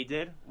nothing that they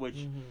did,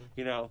 which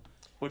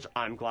which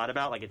I'm glad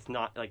about. Like, it's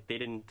not they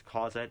didn't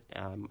cause it.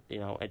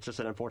 It's just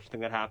an unfortunate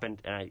thing that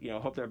happened, and I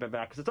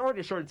back because it's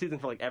already a shortened season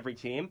for every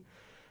team.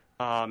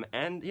 We want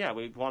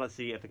to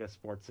see Ithaca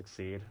sports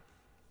succeed.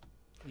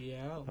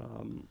 Yeah.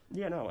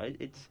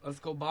 It's. Let's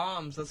go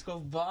bombs. Let's go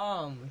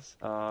bombs.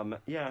 That's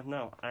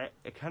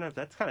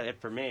kind of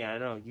it for me. I don't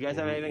know. You guys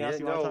have anything else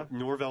you want to talk?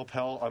 Norvell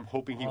Pell. I'm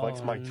hoping he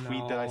likes my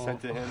tweet that I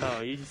sent to him.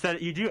 Oh, you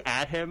said you do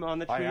add him on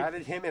the tweet. I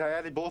added him and I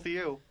added both of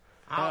you.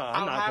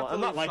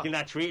 I'm not liking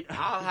that tweet.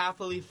 I'll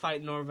happily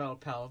fight Norvell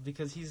Pell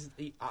because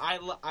I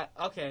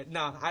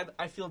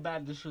feel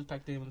bad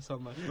disrespecting him so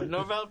much. But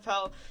Norvell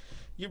Pell,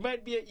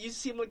 you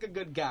seem like a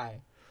good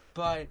guy,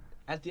 but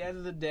at the end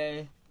of the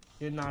day,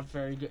 you're not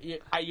very good.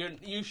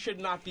 You should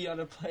not be on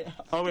a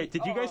playoff. Oh wait,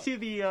 did you guys see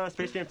the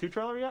Space Jam 2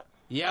 trailer yet?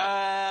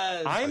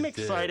 Yes. I'm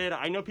excited.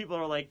 I know people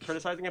are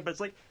criticizing it, but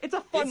it's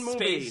a fun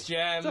movie. Space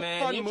Jam, man.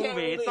 It's a fun movie.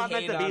 Really it's not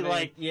meant to be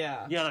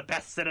the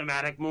best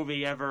cinematic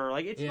movie ever.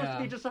 It's supposed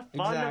to be just a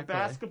fun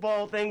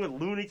basketball thing with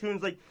Looney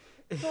Tunes.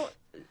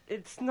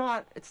 It's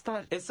not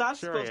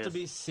supposed to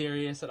be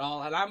serious at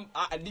all.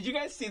 And did you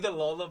guys see the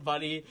Lola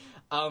Bunny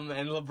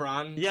and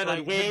LeBron? Yeah, the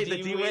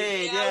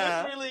D-Wade.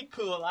 Yeah, it was really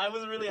cool. I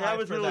was really hyped for that. That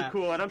was really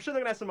cool, and I'm sure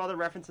they're gonna have some other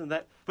references to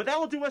that. But that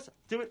will do it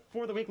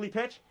for the weekly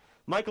pitch.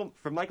 Michael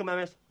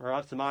Memis,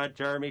 Mihrab Samad,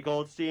 Jeremy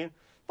Goldstein.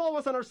 Follow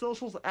us on our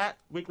socials at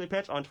Weekly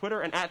Pitch on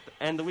Twitter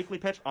and the Weekly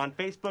Pitch on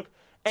Facebook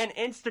and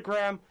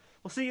Instagram.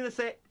 We'll see you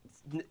the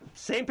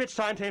same pitch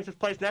time, same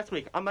place next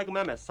week. I'm Michael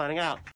Memis, signing out.